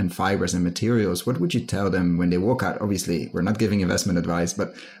food and fibers and materials. What would you tell them when they walk out? Obviously, we're not giving investment advice,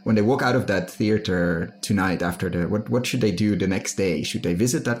 but when they walk out of that theater tonight after what should they do the next day? Should they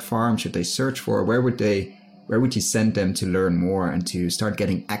visit that farm? Should they search for? Where would you send them to learn more and to start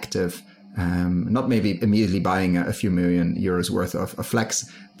getting active? Not maybe immediately buying a few million euros worth of flax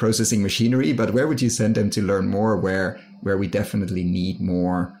processing machinery, but where would you send them to learn more? Where we definitely need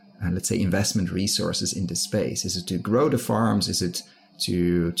more, let's say, investment resources in this space? Is it to grow the farms? Is it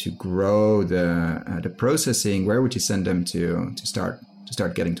to grow the processing? Where would you send them to start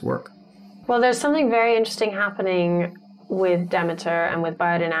getting to work? Well, there's something very interesting happening with Demeter and with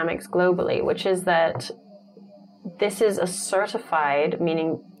biodynamics globally, which is that this is a certified,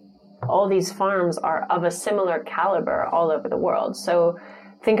 meaning all these farms are of a similar caliber all over the world. So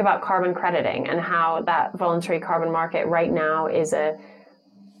think about carbon crediting and how that voluntary carbon market right now is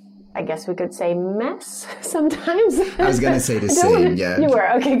I guess we could say mess sometimes. I was going to say the same, yeah. You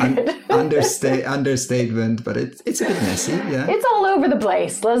were, okay, good. Understatement, but it's a bit messy, yeah. It's all over the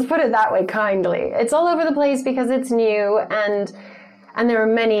place. Let's put it that way kindly. It's all over the place because it's new, and there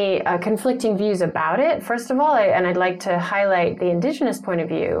are many conflicting views about it. First of all, I'd like to highlight the indigenous point of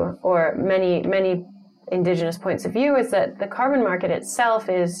view, or many indigenous points of view is that the carbon market itself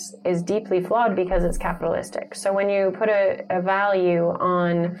is deeply flawed because it's capitalistic. So when you put a value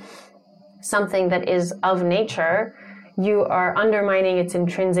on something that is of nature, you are undermining its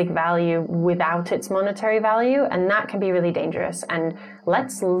intrinsic value without its monetary value, and that can be really dangerous. And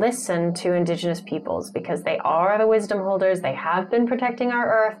let's listen to indigenous peoples, because they are the wisdom holders. They have been protecting our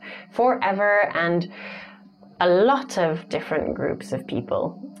earth forever, and a lot of different groups of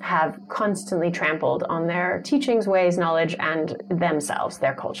people have constantly trampled on their teachings, ways, knowledge, and themselves,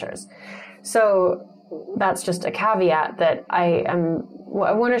 their cultures. So that's just a caveat that I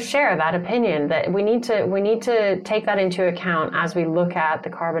want to share that opinion, that we need to take that into account as we look at the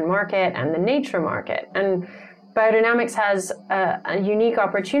carbon market and the nature market. And biodynamics has a unique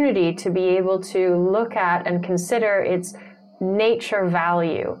opportunity to be able to look at and consider its nature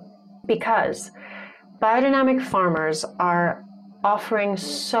value, because biodynamic farmers are offering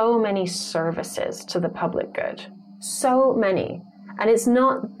so many services to the public good. So many. And it's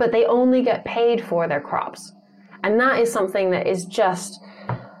not, but they only get paid for their crops. And that is something that is just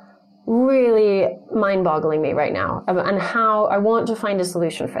really mind-boggling me right now, and how I want to find a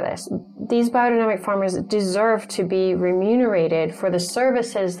solution for this. These biodynamic farmers deserve to be remunerated for the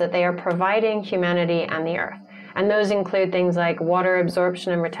services that they are providing humanity and the earth. And those include things like water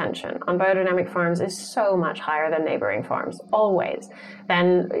absorption and retention on biodynamic farms is so much higher than neighboring farms, always.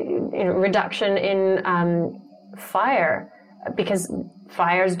 Then reduction in fire, because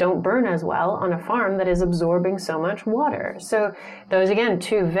fires don't burn as well on a farm that is absorbing so much water. So those, again,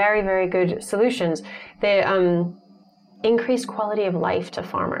 two very, very good solutions. They increased quality of life to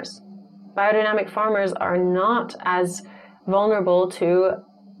farmers. Biodynamic farmers are not as vulnerable to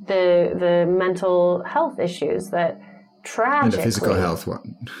the mental health issues that tragically... And the physical health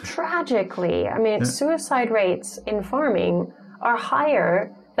one. Tragically. I mean, suicide rates in farming are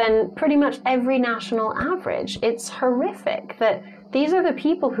higher than pretty much every national average. It's horrific that these are the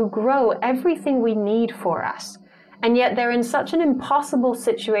people who grow everything we need for us. And yet they're in such an impossible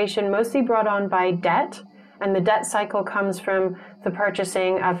situation, mostly brought on by debt. And the debt cycle comes from the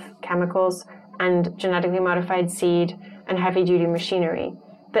purchasing of chemicals and genetically modified seed and heavy-duty machinery,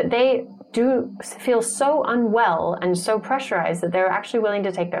 that they do feel so unwell and so pressurized that they're actually willing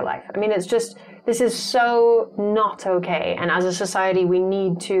to take their life. I mean, it's just, this is so not okay. And as a society, we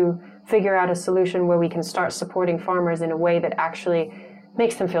need to figure out a solution where we can start supporting farmers in a way that actually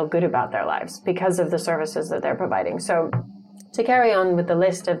makes them feel good about their lives because of the services that they're providing. So to carry on with the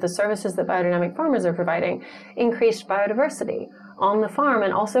list of the services that biodynamic farmers are providing, increased biodiversity on the farm,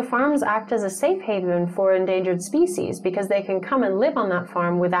 and also farms act as a safe haven for endangered species because they can come and live on that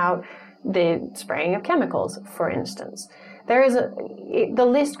farm without the spraying of chemicals, for instance. The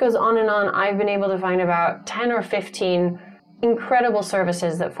list goes on and on. I've been able to find about 10 or 15 incredible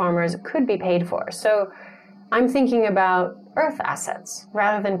services that farmers could be paid for. So I'm thinking about earth assets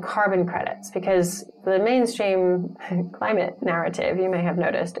rather than carbon credits, because the mainstream climate narrative, you may have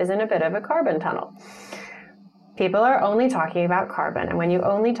noticed, is in a bit of a carbon tunnel. People are only talking about carbon, and when you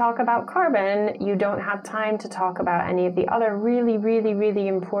only talk about carbon, you don't have time to talk about any of the other really, really, really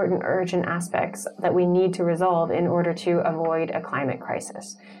important urgent aspects that we need to resolve in order to avoid a climate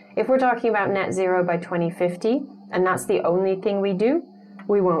crisis. If we're talking about net zero by 2050, and that's the only thing we do,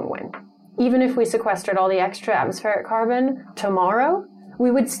 we won't win. Even if we sequestered all the extra atmospheric carbon tomorrow, we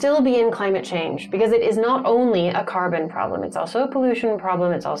would still be in climate change, because it is not only a carbon problem. It's also a pollution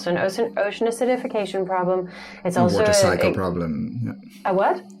problem. It's also an ocean acidification problem. It's also a water cycle problem. Yeah. A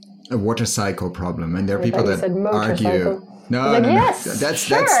what? A water cycle problem. And there are people that argue... No, yes,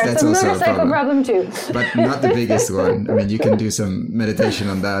 that's it's also a motorcycle problem too. But not the biggest one. I mean, you can do some meditation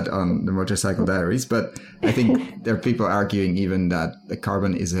on that on the Motorcycle Diaries. But I think there are people arguing even that the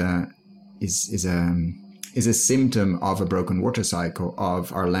carbon is a symptom of a broken water cycle,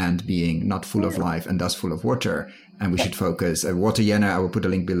 of our land being not full of life and thus full of water. And we should focus. Walter Jenner, I will put a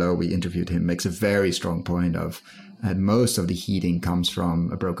link below, we interviewed him, makes a very strong point of most of the heating comes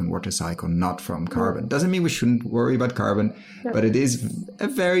from a broken water cycle, not from carbon. Doesn't mean we shouldn't worry about carbon, but it is a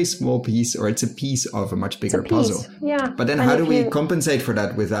very small piece, or it's a piece of a much bigger puzzle. Yeah. But then how do we compensate for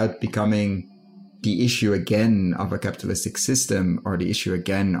that without becoming the issue again of a capitalistic system, or the issue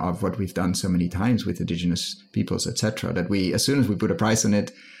again of what we've done so many times with indigenous peoples, etc., that we, as soon as we put a price on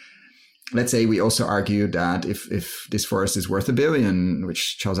it, let's say we also argue that if this forest is worth $1 billion,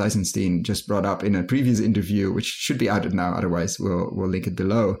 which Charles Eisenstein just brought up in a previous interview, which should be out now, otherwise we'll link it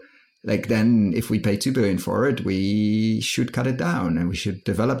below. Like, then if we pay $2 billion for it, we should cut it down and we should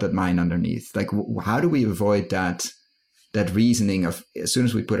develop that mine underneath. Like, how do we avoid that reasoning of, as soon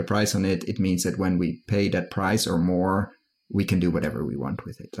as we put a price on it, it means that when we pay that price or more, we can do whatever we want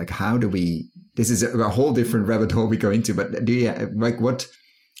with it. Like, how do we, this is a whole different rabbit hole we go into, but do you, like, what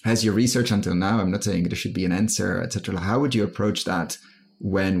has your research until now? I'm not saying there should be an answer, etc. How would you approach that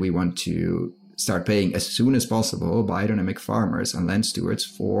when we want to start paying as soon as possible biodynamic farmers and land stewards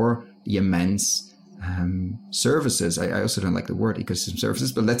for the immense services? I also don't like the word ecosystem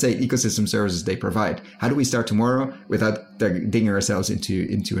services, but let's say ecosystem services they provide. How do we start tomorrow without digging ourselves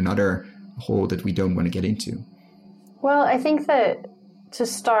into another hole that we don't want to get into? Well, I think that to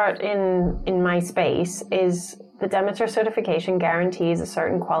start in my space is the Demeter certification guarantees a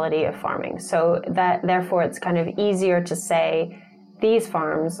certain quality of farming. So that therefore it's kind of easier to say these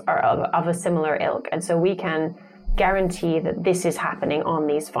farms are of a similar ilk. And so we can guarantee that this is happening on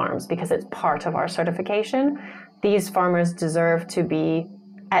these farms because it's part of our certification. These farmers deserve to be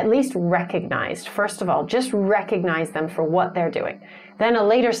at least recognized. First of all, just recognize them for what they're doing. Then a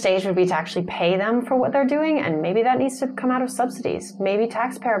later stage would be to actually pay them for what they're doing, and maybe that needs to come out of subsidies. Maybe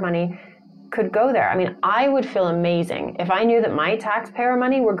taxpayer money could go there. I mean, I would feel amazing if I knew that my taxpayer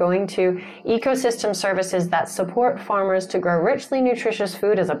money were going to ecosystem services that support farmers to grow richly nutritious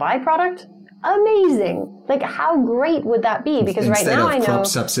food as a byproduct. Amazing. Like, how great would that be? Because right now I know crop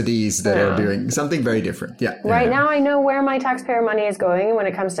subsidies that are doing something very different. Yeah. Right now I know where my taxpayer money is going when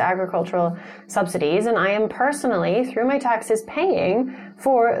it comes to agricultural subsidies, and I am personally, through my taxes, paying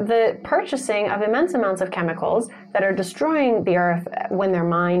for the purchasing of immense amounts of chemicals that are destroying the earth when they're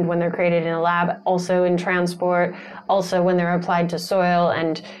mined, when they're created in a lab, also in transport, also when they're applied to soil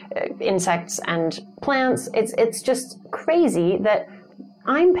and insects and plants. It's just crazy that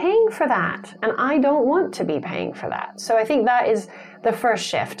I'm paying for that, and I don't want to be paying for that. So I think that is the first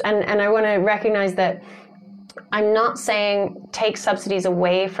shift. And I want to recognize that I'm not saying take subsidies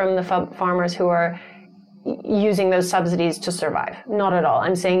away from the farmers who are using those subsidies to survive. Not at all.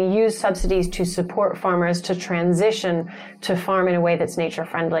 I'm saying use subsidies to support farmers to transition to farm in a way that's nature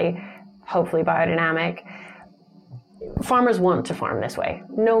friendly, hopefully biodynamic. Farmers want to farm this way.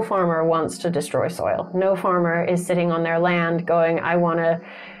 No farmer wants to destroy soil. No farmer is sitting on their land going, I want to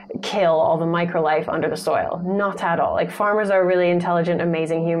kill all the microlife under the soil. Not at all. Like, farmers are really intelligent,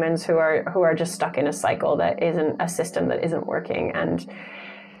 amazing humans who are just stuck in a cycle that isn't a system that isn't working, and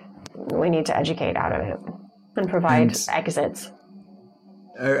we need to educate out of it and provide exits.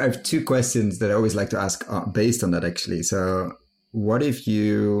 I have two questions that I always like to ask based on that, actually. So what if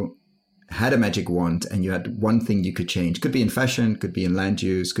you had a magic wand and you had one thing you could change? Could be in fashion, could be in land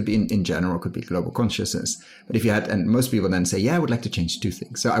use, could be in general, could be global consciousness. But if you had, and most people then say, yeah, I would like to change two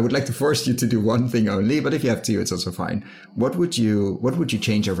things. So I would like to force you to do one thing only, but if you have two, it's also fine. What would you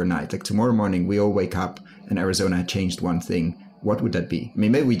change overnight? Like, tomorrow morning, we all wake up and Arizona had changed one thing. What would that be? I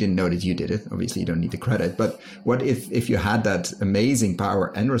mean, maybe we didn't know that you did it. Obviously, you don't need the credit. But what if you had that amazing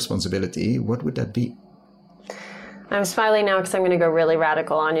power and responsibility, what would that be? I'm smiling now because I'm going to go really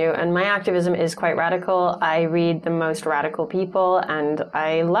radical on you. And my activism is quite radical. I read the most radical people and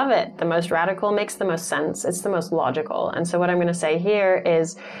I love it. The most radical makes the most sense. It's the most logical. And so what I'm going to say here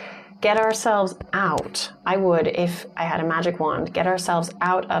is get ourselves out. I would, if I had a magic wand, get ourselves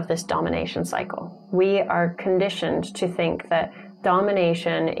out of this domination cycle. We are conditioned to think that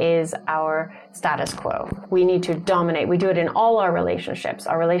domination is our status quo. We need to dominate. We do it in all our relationships.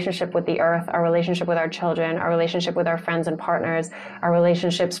 Our relationship with the earth, our relationship with our children, our relationship with our friends and partners, our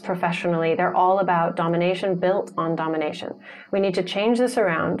relationships professionally. They're all about domination, built on domination. We need to change this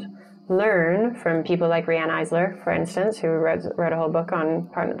around, learn from people like Riane Eisler, for instance, who wrote a whole book on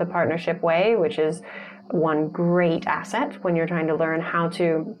the partnership way, which is one great asset when you're trying to learn how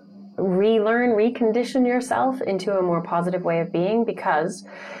to relearn, recondition yourself into a more positive way of being, because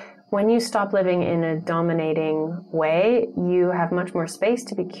when you stop living in a dominating way, you have much more space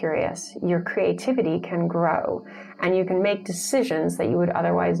to be curious. Your creativity can grow and you can make decisions that you would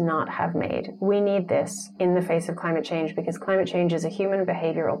otherwise not have made. We need this in the face of climate change because climate change is a human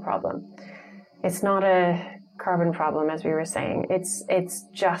behavioral problem. It's not a carbon problem, as we were saying. It's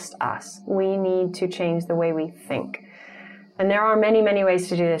just us. We need to change the way we think. And there are many, many ways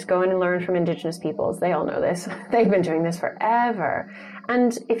to do this. Go in and learn from indigenous peoples. They all know this. They've been doing this forever.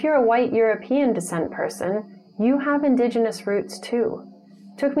 And if you're a white European descent person, you have indigenous roots too.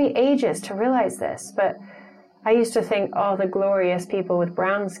 It took me ages to realize this, but I used to think, oh, the glorious people with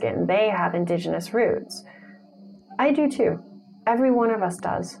brown skin, they have indigenous roots. I do too. Every one of us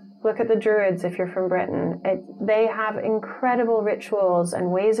does. Look at the Druids if you're from Britain. They have incredible rituals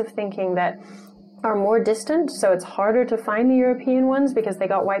and ways of thinking that are more distant, so it's harder to find the European ones because they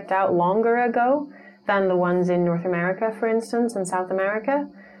got wiped out longer ago than the ones in North America, for instance, and South America.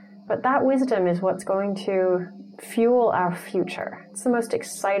 But that wisdom is what's going to fuel our future. It's the most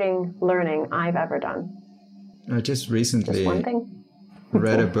exciting learning I've ever done. I just recently Just one thing.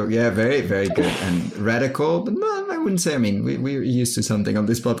 read a book. Yeah, very, very good and radical. But no, I wouldn't say. I mean, we're used to something on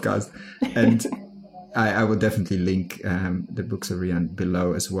this podcast. And I will definitely link the books of Rian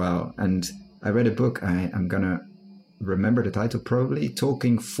below as well. And I read a book. I'm going to remember the title probably,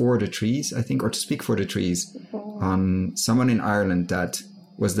 Talking for the Trees, I think, or To Speak for the Trees, on someone in Ireland that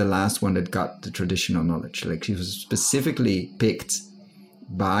was the last one that got the traditional knowledge. Like she was specifically picked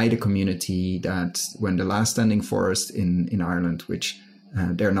by the community that when the last standing forest in Ireland, which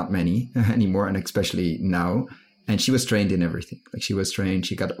there are not many anymore, and especially now, and she was trained in everything. Like she was trained,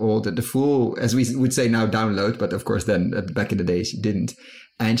 she got all the full, as we would say now, download, but of course then back in the day she didn't.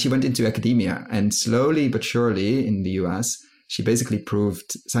 And she went into academia, and slowly but surely in the US, she basically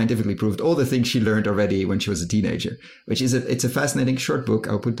scientifically proved all the things she learned already when she was a teenager, which is it's a fascinating short book.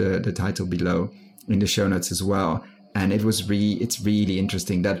 I'll put the title below in the show notes as well. And it's really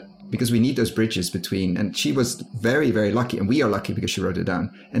interesting that because we need those bridges between, and she was very, very lucky, and we are lucky because she wrote it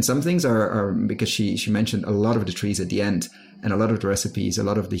down. And some things are because she mentioned a lot of the trees at the end, and a lot of the recipes, a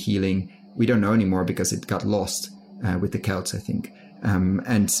lot of the healing, we don't know anymore because it got lost with the Celts, I think.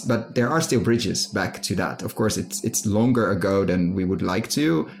 But there are still bridges back to that. Of course, it's longer ago than we would like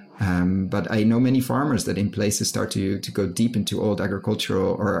to. But I know many farmers that in places start to go deep into old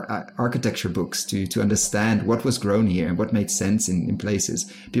agricultural or architecture books to understand what was grown here and what made sense in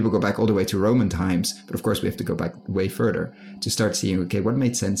places. People go back all the way to Roman times, but of course we have to go back way further to start seeing, okay, what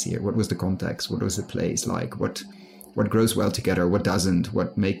made sense here? What was the context? What was the place like? What grows well together? What doesn't?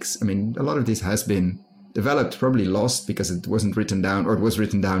 What makes, I mean, a lot of this has been developed, probably lost because it wasn't written down, or it was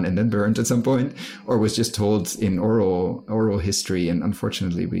written down and then burned at some point, or was just told in oral history. And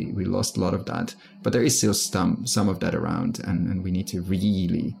unfortunately, we lost a lot of that. But there is still some of that around, and we need to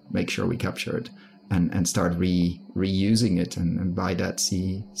really make sure we capture it and start reusing it, and by that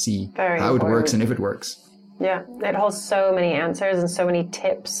see how it works and if it works. Yeah, it holds so many answers and so many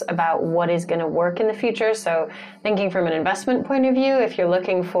tips about what is going to work in the future. So thinking from an investment point of view, if you're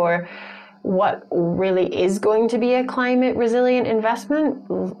looking for what really is going to be a climate resilient investment,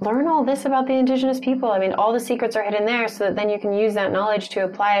 learn all this about the indigenous people. I mean, all the secrets are hidden there, so that then you can use that knowledge to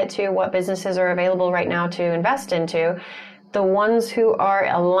apply it to what businesses are available right now to invest into. The ones who are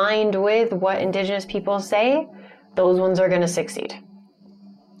aligned with what indigenous people say, those ones are going to succeed.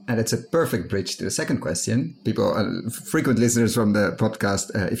 And it's a perfect bridge to the second question. People, frequent listeners from the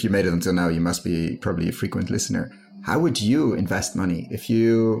podcast, if you made it until now, you must be probably a frequent listener. How would you invest money if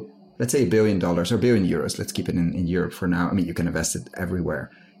you, let's say $1 billion or €1 billion, let's keep it in Europe for now. I mean, you can invest it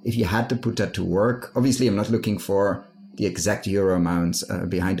everywhere. If you had to put that to work, obviously I'm not looking for the exact euro amounts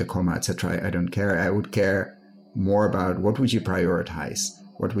behind the comma, etc. I don't care. I would care more about what would you prioritize?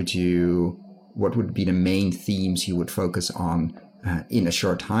 What would be the main themes you would focus on in a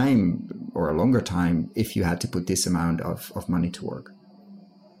short time or a longer time if you had to put this amount of money to work?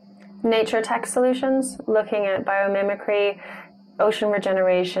 Nature tech solutions, looking at biomimicry, ocean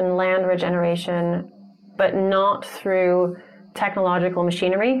regeneration, land regeneration, but not through technological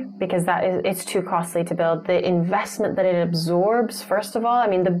machinery, because it's too costly to build. The investment that it absorbs, first of all, I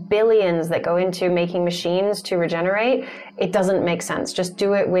mean, the billions that go into making machines to regenerate, it doesn't make sense. Just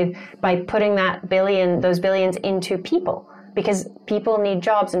do it by putting those billions into people, because people need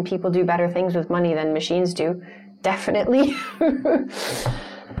jobs and people do better things with money than machines do. Definitely.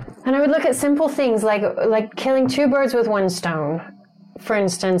 And I would look at simple things like killing two birds with one stone. For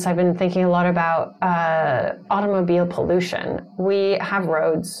instance, I've been thinking a lot about automobile pollution. We have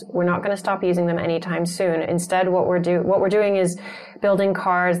roads. We're not going to stop using them anytime soon. Instead, what we're doing is building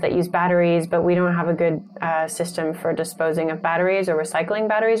cars that use batteries, but we don't have a good system for disposing of batteries or recycling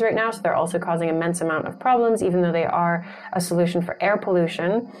batteries right now. So they're also causing immense amount of problems, even though they are a solution for air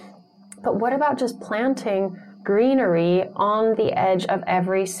pollution. But what about just planting greenery on the edge of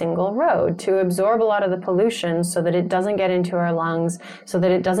every single road to absorb a lot of the pollution so that it doesn't get into our lungs, so that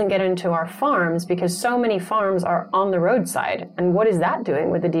it doesn't get into our farms, because so many farms are on the roadside. And what is that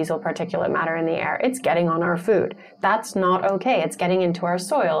doing with the diesel particulate matter in the air? It's getting on our food. That's not okay. It's getting into our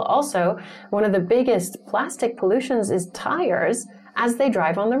soil. Also, one of the biggest plastic pollutions is tires as they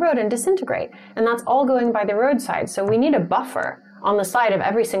drive on the road and disintegrate. And that's all going by the roadside. So we need a buffer on the side of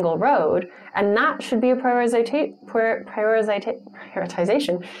every single road, and that should be a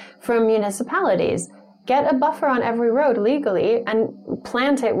prioritization from municipalities. Get a buffer on every road legally and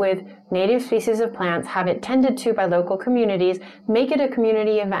plant it with native species of plants, have it tended to by local communities, make it a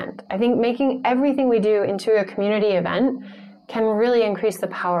community event. I think making everything we do into a community event can really increase the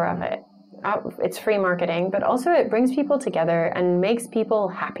power of it. It's free marketing, but also it brings people together and makes people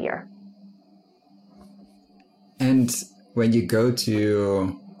happier. And when you go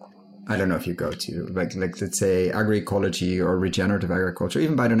to I don't know if you go to like let's say agroecology or regenerative agriculture,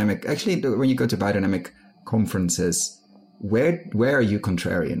 even biodynamic. Actually, when you go to biodynamic conferences, where are you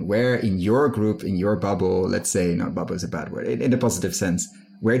contrarian? Where in your group, in your bubble, let's say, no, bubble is a bad word, in a positive sense,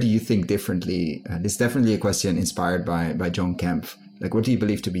 where do you think differently? This is definitely a question inspired by John Kempf. Like, what do you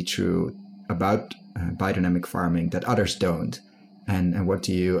believe to be true about biodynamic farming that others don't? And what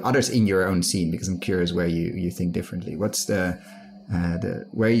do you, others in your own scene, because I'm curious where you think differently. What's the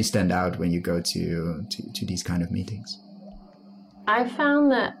where you stand out when you go to these kind of meetings? I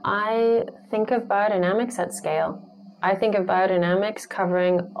found that I think of biodynamics at scale. I think of biodynamics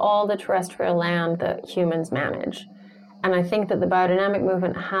covering all the terrestrial land that humans manage. And I think that the biodynamic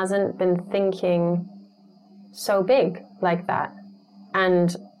movement hasn't been thinking so big like that.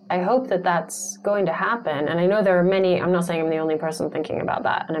 And I hope that that's going to happen. And I know there are many, I'm not saying I'm the only person thinking about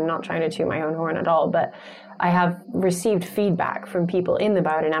that, and I'm not trying to toot my own horn at all, but I have received feedback from people in the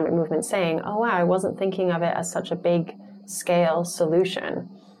biodynamic movement saying, oh wow, I wasn't thinking of it as such a big scale solution.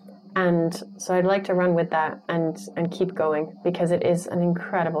 And so I'd like to run with that and keep going, because it is an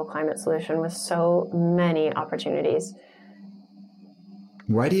incredible climate solution with so many opportunities.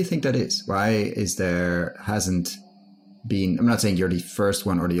 Why do you think that is? Why hasn't been, I'm not saying you're the first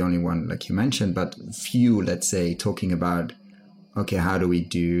one or the only one like you mentioned, but few, let's say, talking about, okay, how do we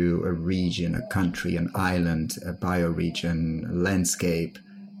do a region, a country, an island, a bioregion, a landscape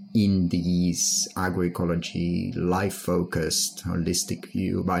in these agroecology, life-focused, holistic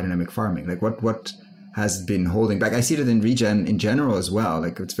view, biodynamic farming? Like what has been holding back? I see that in regen in general as well.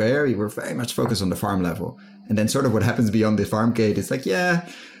 Like we're very much focused on the farm level. And then sort of what happens beyond the farm gate is like, yeah,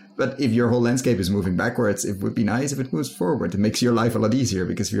 but if your whole landscape is moving backwards, it would be nice if it moves forward. It makes your life a lot easier,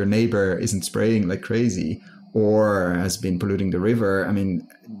 because if your neighbor isn't spraying like crazy or has been polluting the river, I mean,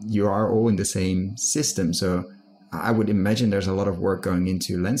 you are all in the same system. So I would imagine there's a lot of work going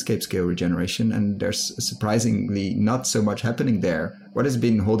into landscape scale regeneration, and there's surprisingly not so much happening there. What has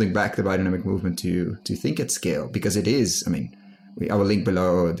been holding back the biodynamic movement to think at scale? Because it is, I mean, I will link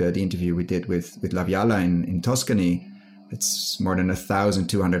below the interview we did with La Viala in Tuscany. It's more than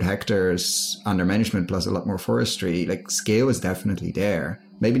 1,200 hectares under management, plus a lot more forestry. Like, scale is definitely there.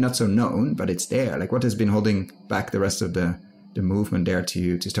 Maybe not so known, but it's there. Like, what has been holding back the rest of the movement there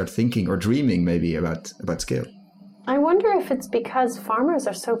to start thinking or dreaming maybe about scale? I wonder if it's because farmers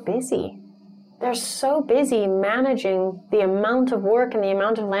are so busy. They're so busy managing the amount of work and the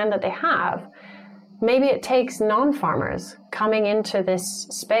amount of land that they have. Maybe it takes non-farmers coming into this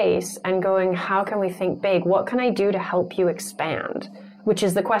space and going, how can we think big? What can I do to help you expand? Which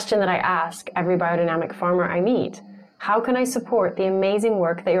is the question that I ask every biodynamic farmer I meet. How can I support the amazing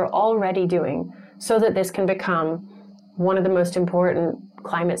work that you're already doing so that this can become one of the most important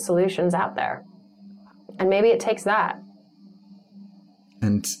climate solutions out there? And maybe it takes that.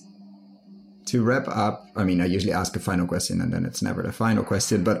 And to wrap up, I mean, I usually ask a final question and then it's never the final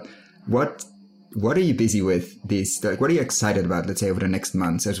question, but what are you busy with this? Like, what are you excited about, let's say, over the next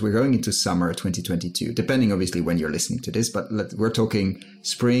months as we're going into summer 2022, depending obviously when you're listening to this, but we're talking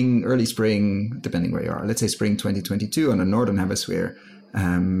spring, early spring, depending where you are. Let's say spring 2022 on the Northern Hemisphere,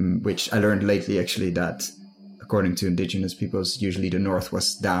 which I learned lately actually that according to indigenous peoples, usually the north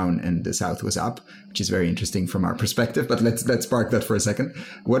was down and the south was up, which is very interesting from our perspective, but let's park that for a second.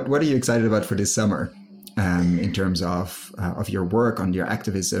 What are you excited about for this summer? In terms of your work, on your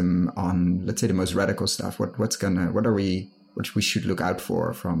activism, on, let's say, the most radical stuff, what we should look out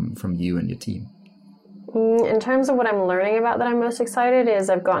for from you and your team? In terms of what I'm learning about that I'm most excited is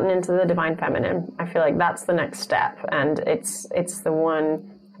I've gotten into the divine feminine. I feel like that's the next step, and it's the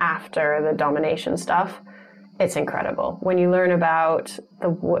one after the domination stuff. It's incredible. When you learn about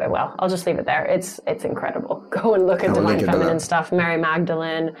I'll just leave it there. It's incredible. Go and look at divine feminine stuff. Mary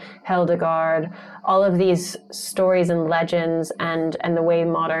Magdalene, Hildegard, all of these stories and legends and the way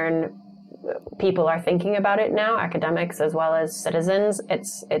modern people are thinking about it now, academics as well as citizens.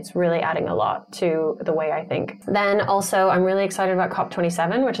 It's really adding a lot to the way I think. Then also I'm really excited about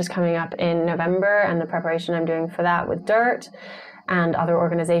COP27, which is coming up in November, and the preparation I'm doing for that with DIRT and other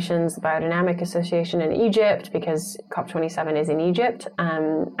organizations, the Biodynamic Association in Egypt, because COP27 is in Egypt,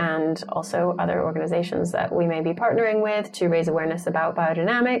 and also other organizations that we may be partnering with to raise awareness about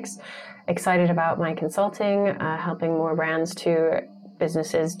biodynamics. Excited about my consulting, helping more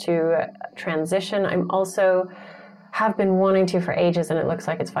businesses to transition. I'm also have been wanting to for ages, and it looks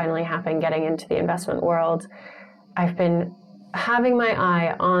like it's finally happening, getting into the investment world. I've been having my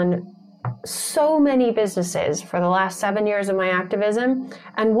eye on so many businesses for the last 7 years of my activism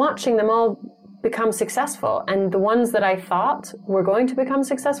and watching them all become successful. And the ones that I thought were going to become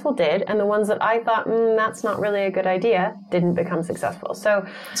successful did, and the ones that I thought, that's not really a good idea, didn't become successful. So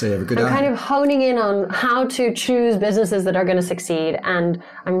you have a good I'm eye. kind of honing in on how to choose businesses that are going to succeed. And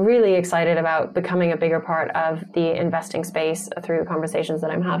I'm really excited about becoming a bigger part of the investing space through conversations that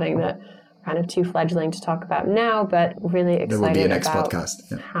I'm having that are kind of too fledgling to talk about now, but really excited there will be a next about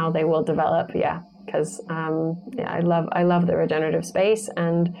podcast. how they will develop. Yeah, because I love the regenerative space,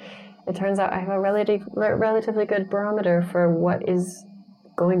 and it turns out I have a relatively good barometer for what is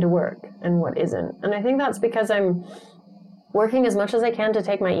going to work and what isn't. And I think that's because I'm working as much as I can to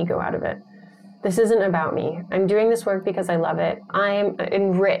take my ego out of it. This isn't about me. I'm doing this work because I love it. I'm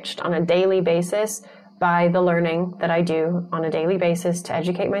enriched on a daily basis by the learning that I do on a daily basis to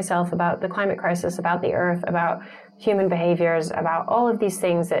educate myself about the climate crisis, about the earth, about human behaviors, about all of these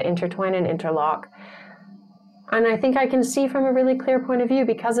things that intertwine and interlock. And I think I can see from a really clear point of view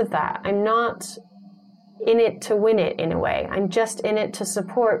because of that. I'm not in it to win it in a way. I'm just in it to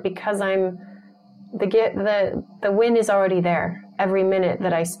support because the win is already there every minute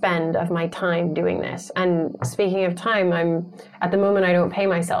that I spend of my time doing this. And speaking of time, at the moment I don't pay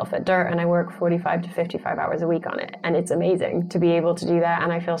myself at Dirt, and I work 45 to 55 hours a week on it. And it's amazing to be able to do that.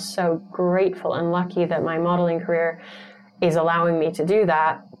 And I feel so grateful and lucky that my modeling career is allowing me to do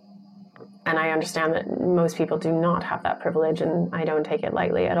that. And I understand that most people do not have that privilege, and I don't take it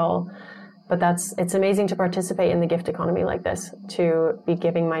lightly at all. But it's amazing to participate in the gift economy like this, to be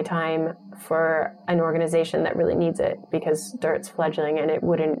giving my time for an organization that really needs it, because Dirt's fledgling, and it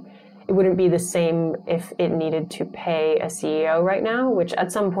wouldn't be the same if it needed to pay a CEO right now, which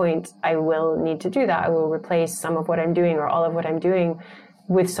at some point I will need to do that. I will replace some of what I'm doing or all of what I'm doing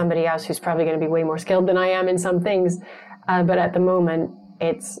with somebody else who's probably going to be way more skilled than I am in some things. But at the moment,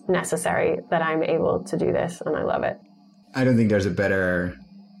 it's necessary that I'm able to do this, and I love it. I don't think there's a better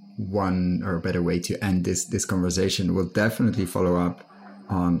way to end this conversation. We'll definitely follow up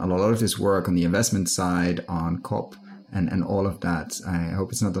on a lot of this work on the investment side, on COP and all of that. I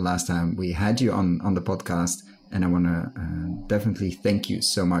hope it's not the last time we had you on the podcast, and I want to definitely thank you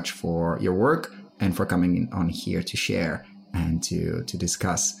so much for your work and for coming on here to share and to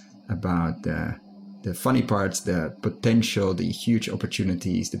discuss about the funny parts, the potential, the huge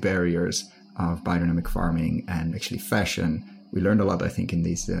opportunities, the barriers of biodynamic farming and actually fashion. We learned a lot, I think, in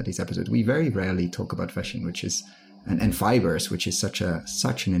these episodes. We very rarely talk about fashion, which is and fibers, which is such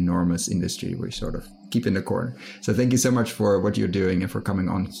an enormous industry we sort of keep in the corner. So thank you so much for what you're doing and for coming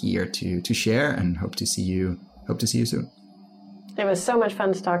on here to share, and hope to see you soon. It was so much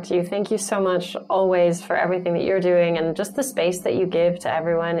fun to talk to you. Thank you so much always for everything that you're doing and just the space that you give to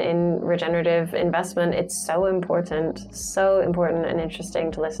everyone in regenerative investment. It's so important and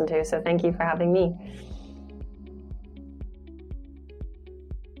interesting to listen to. So thank you for having me.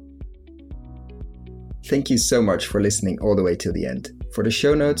 Thank you so much for listening all the way till the end. For the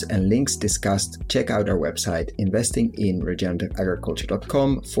show notes and links discussed, check out our website,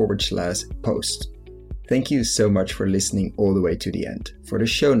 investinginregenerativeagriculture.com/post. Thank you so much for listening all the way to the end. For the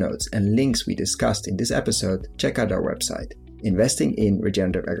show notes and links we discussed in this episode, check out our website,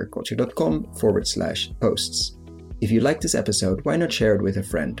 investinginregenerativeagriculture.com/posts. If you like this episode, why not share it with a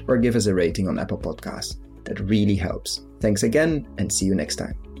friend or give us a rating on Apple Podcasts? That really helps. Thanks again, and see you next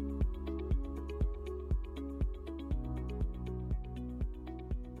time.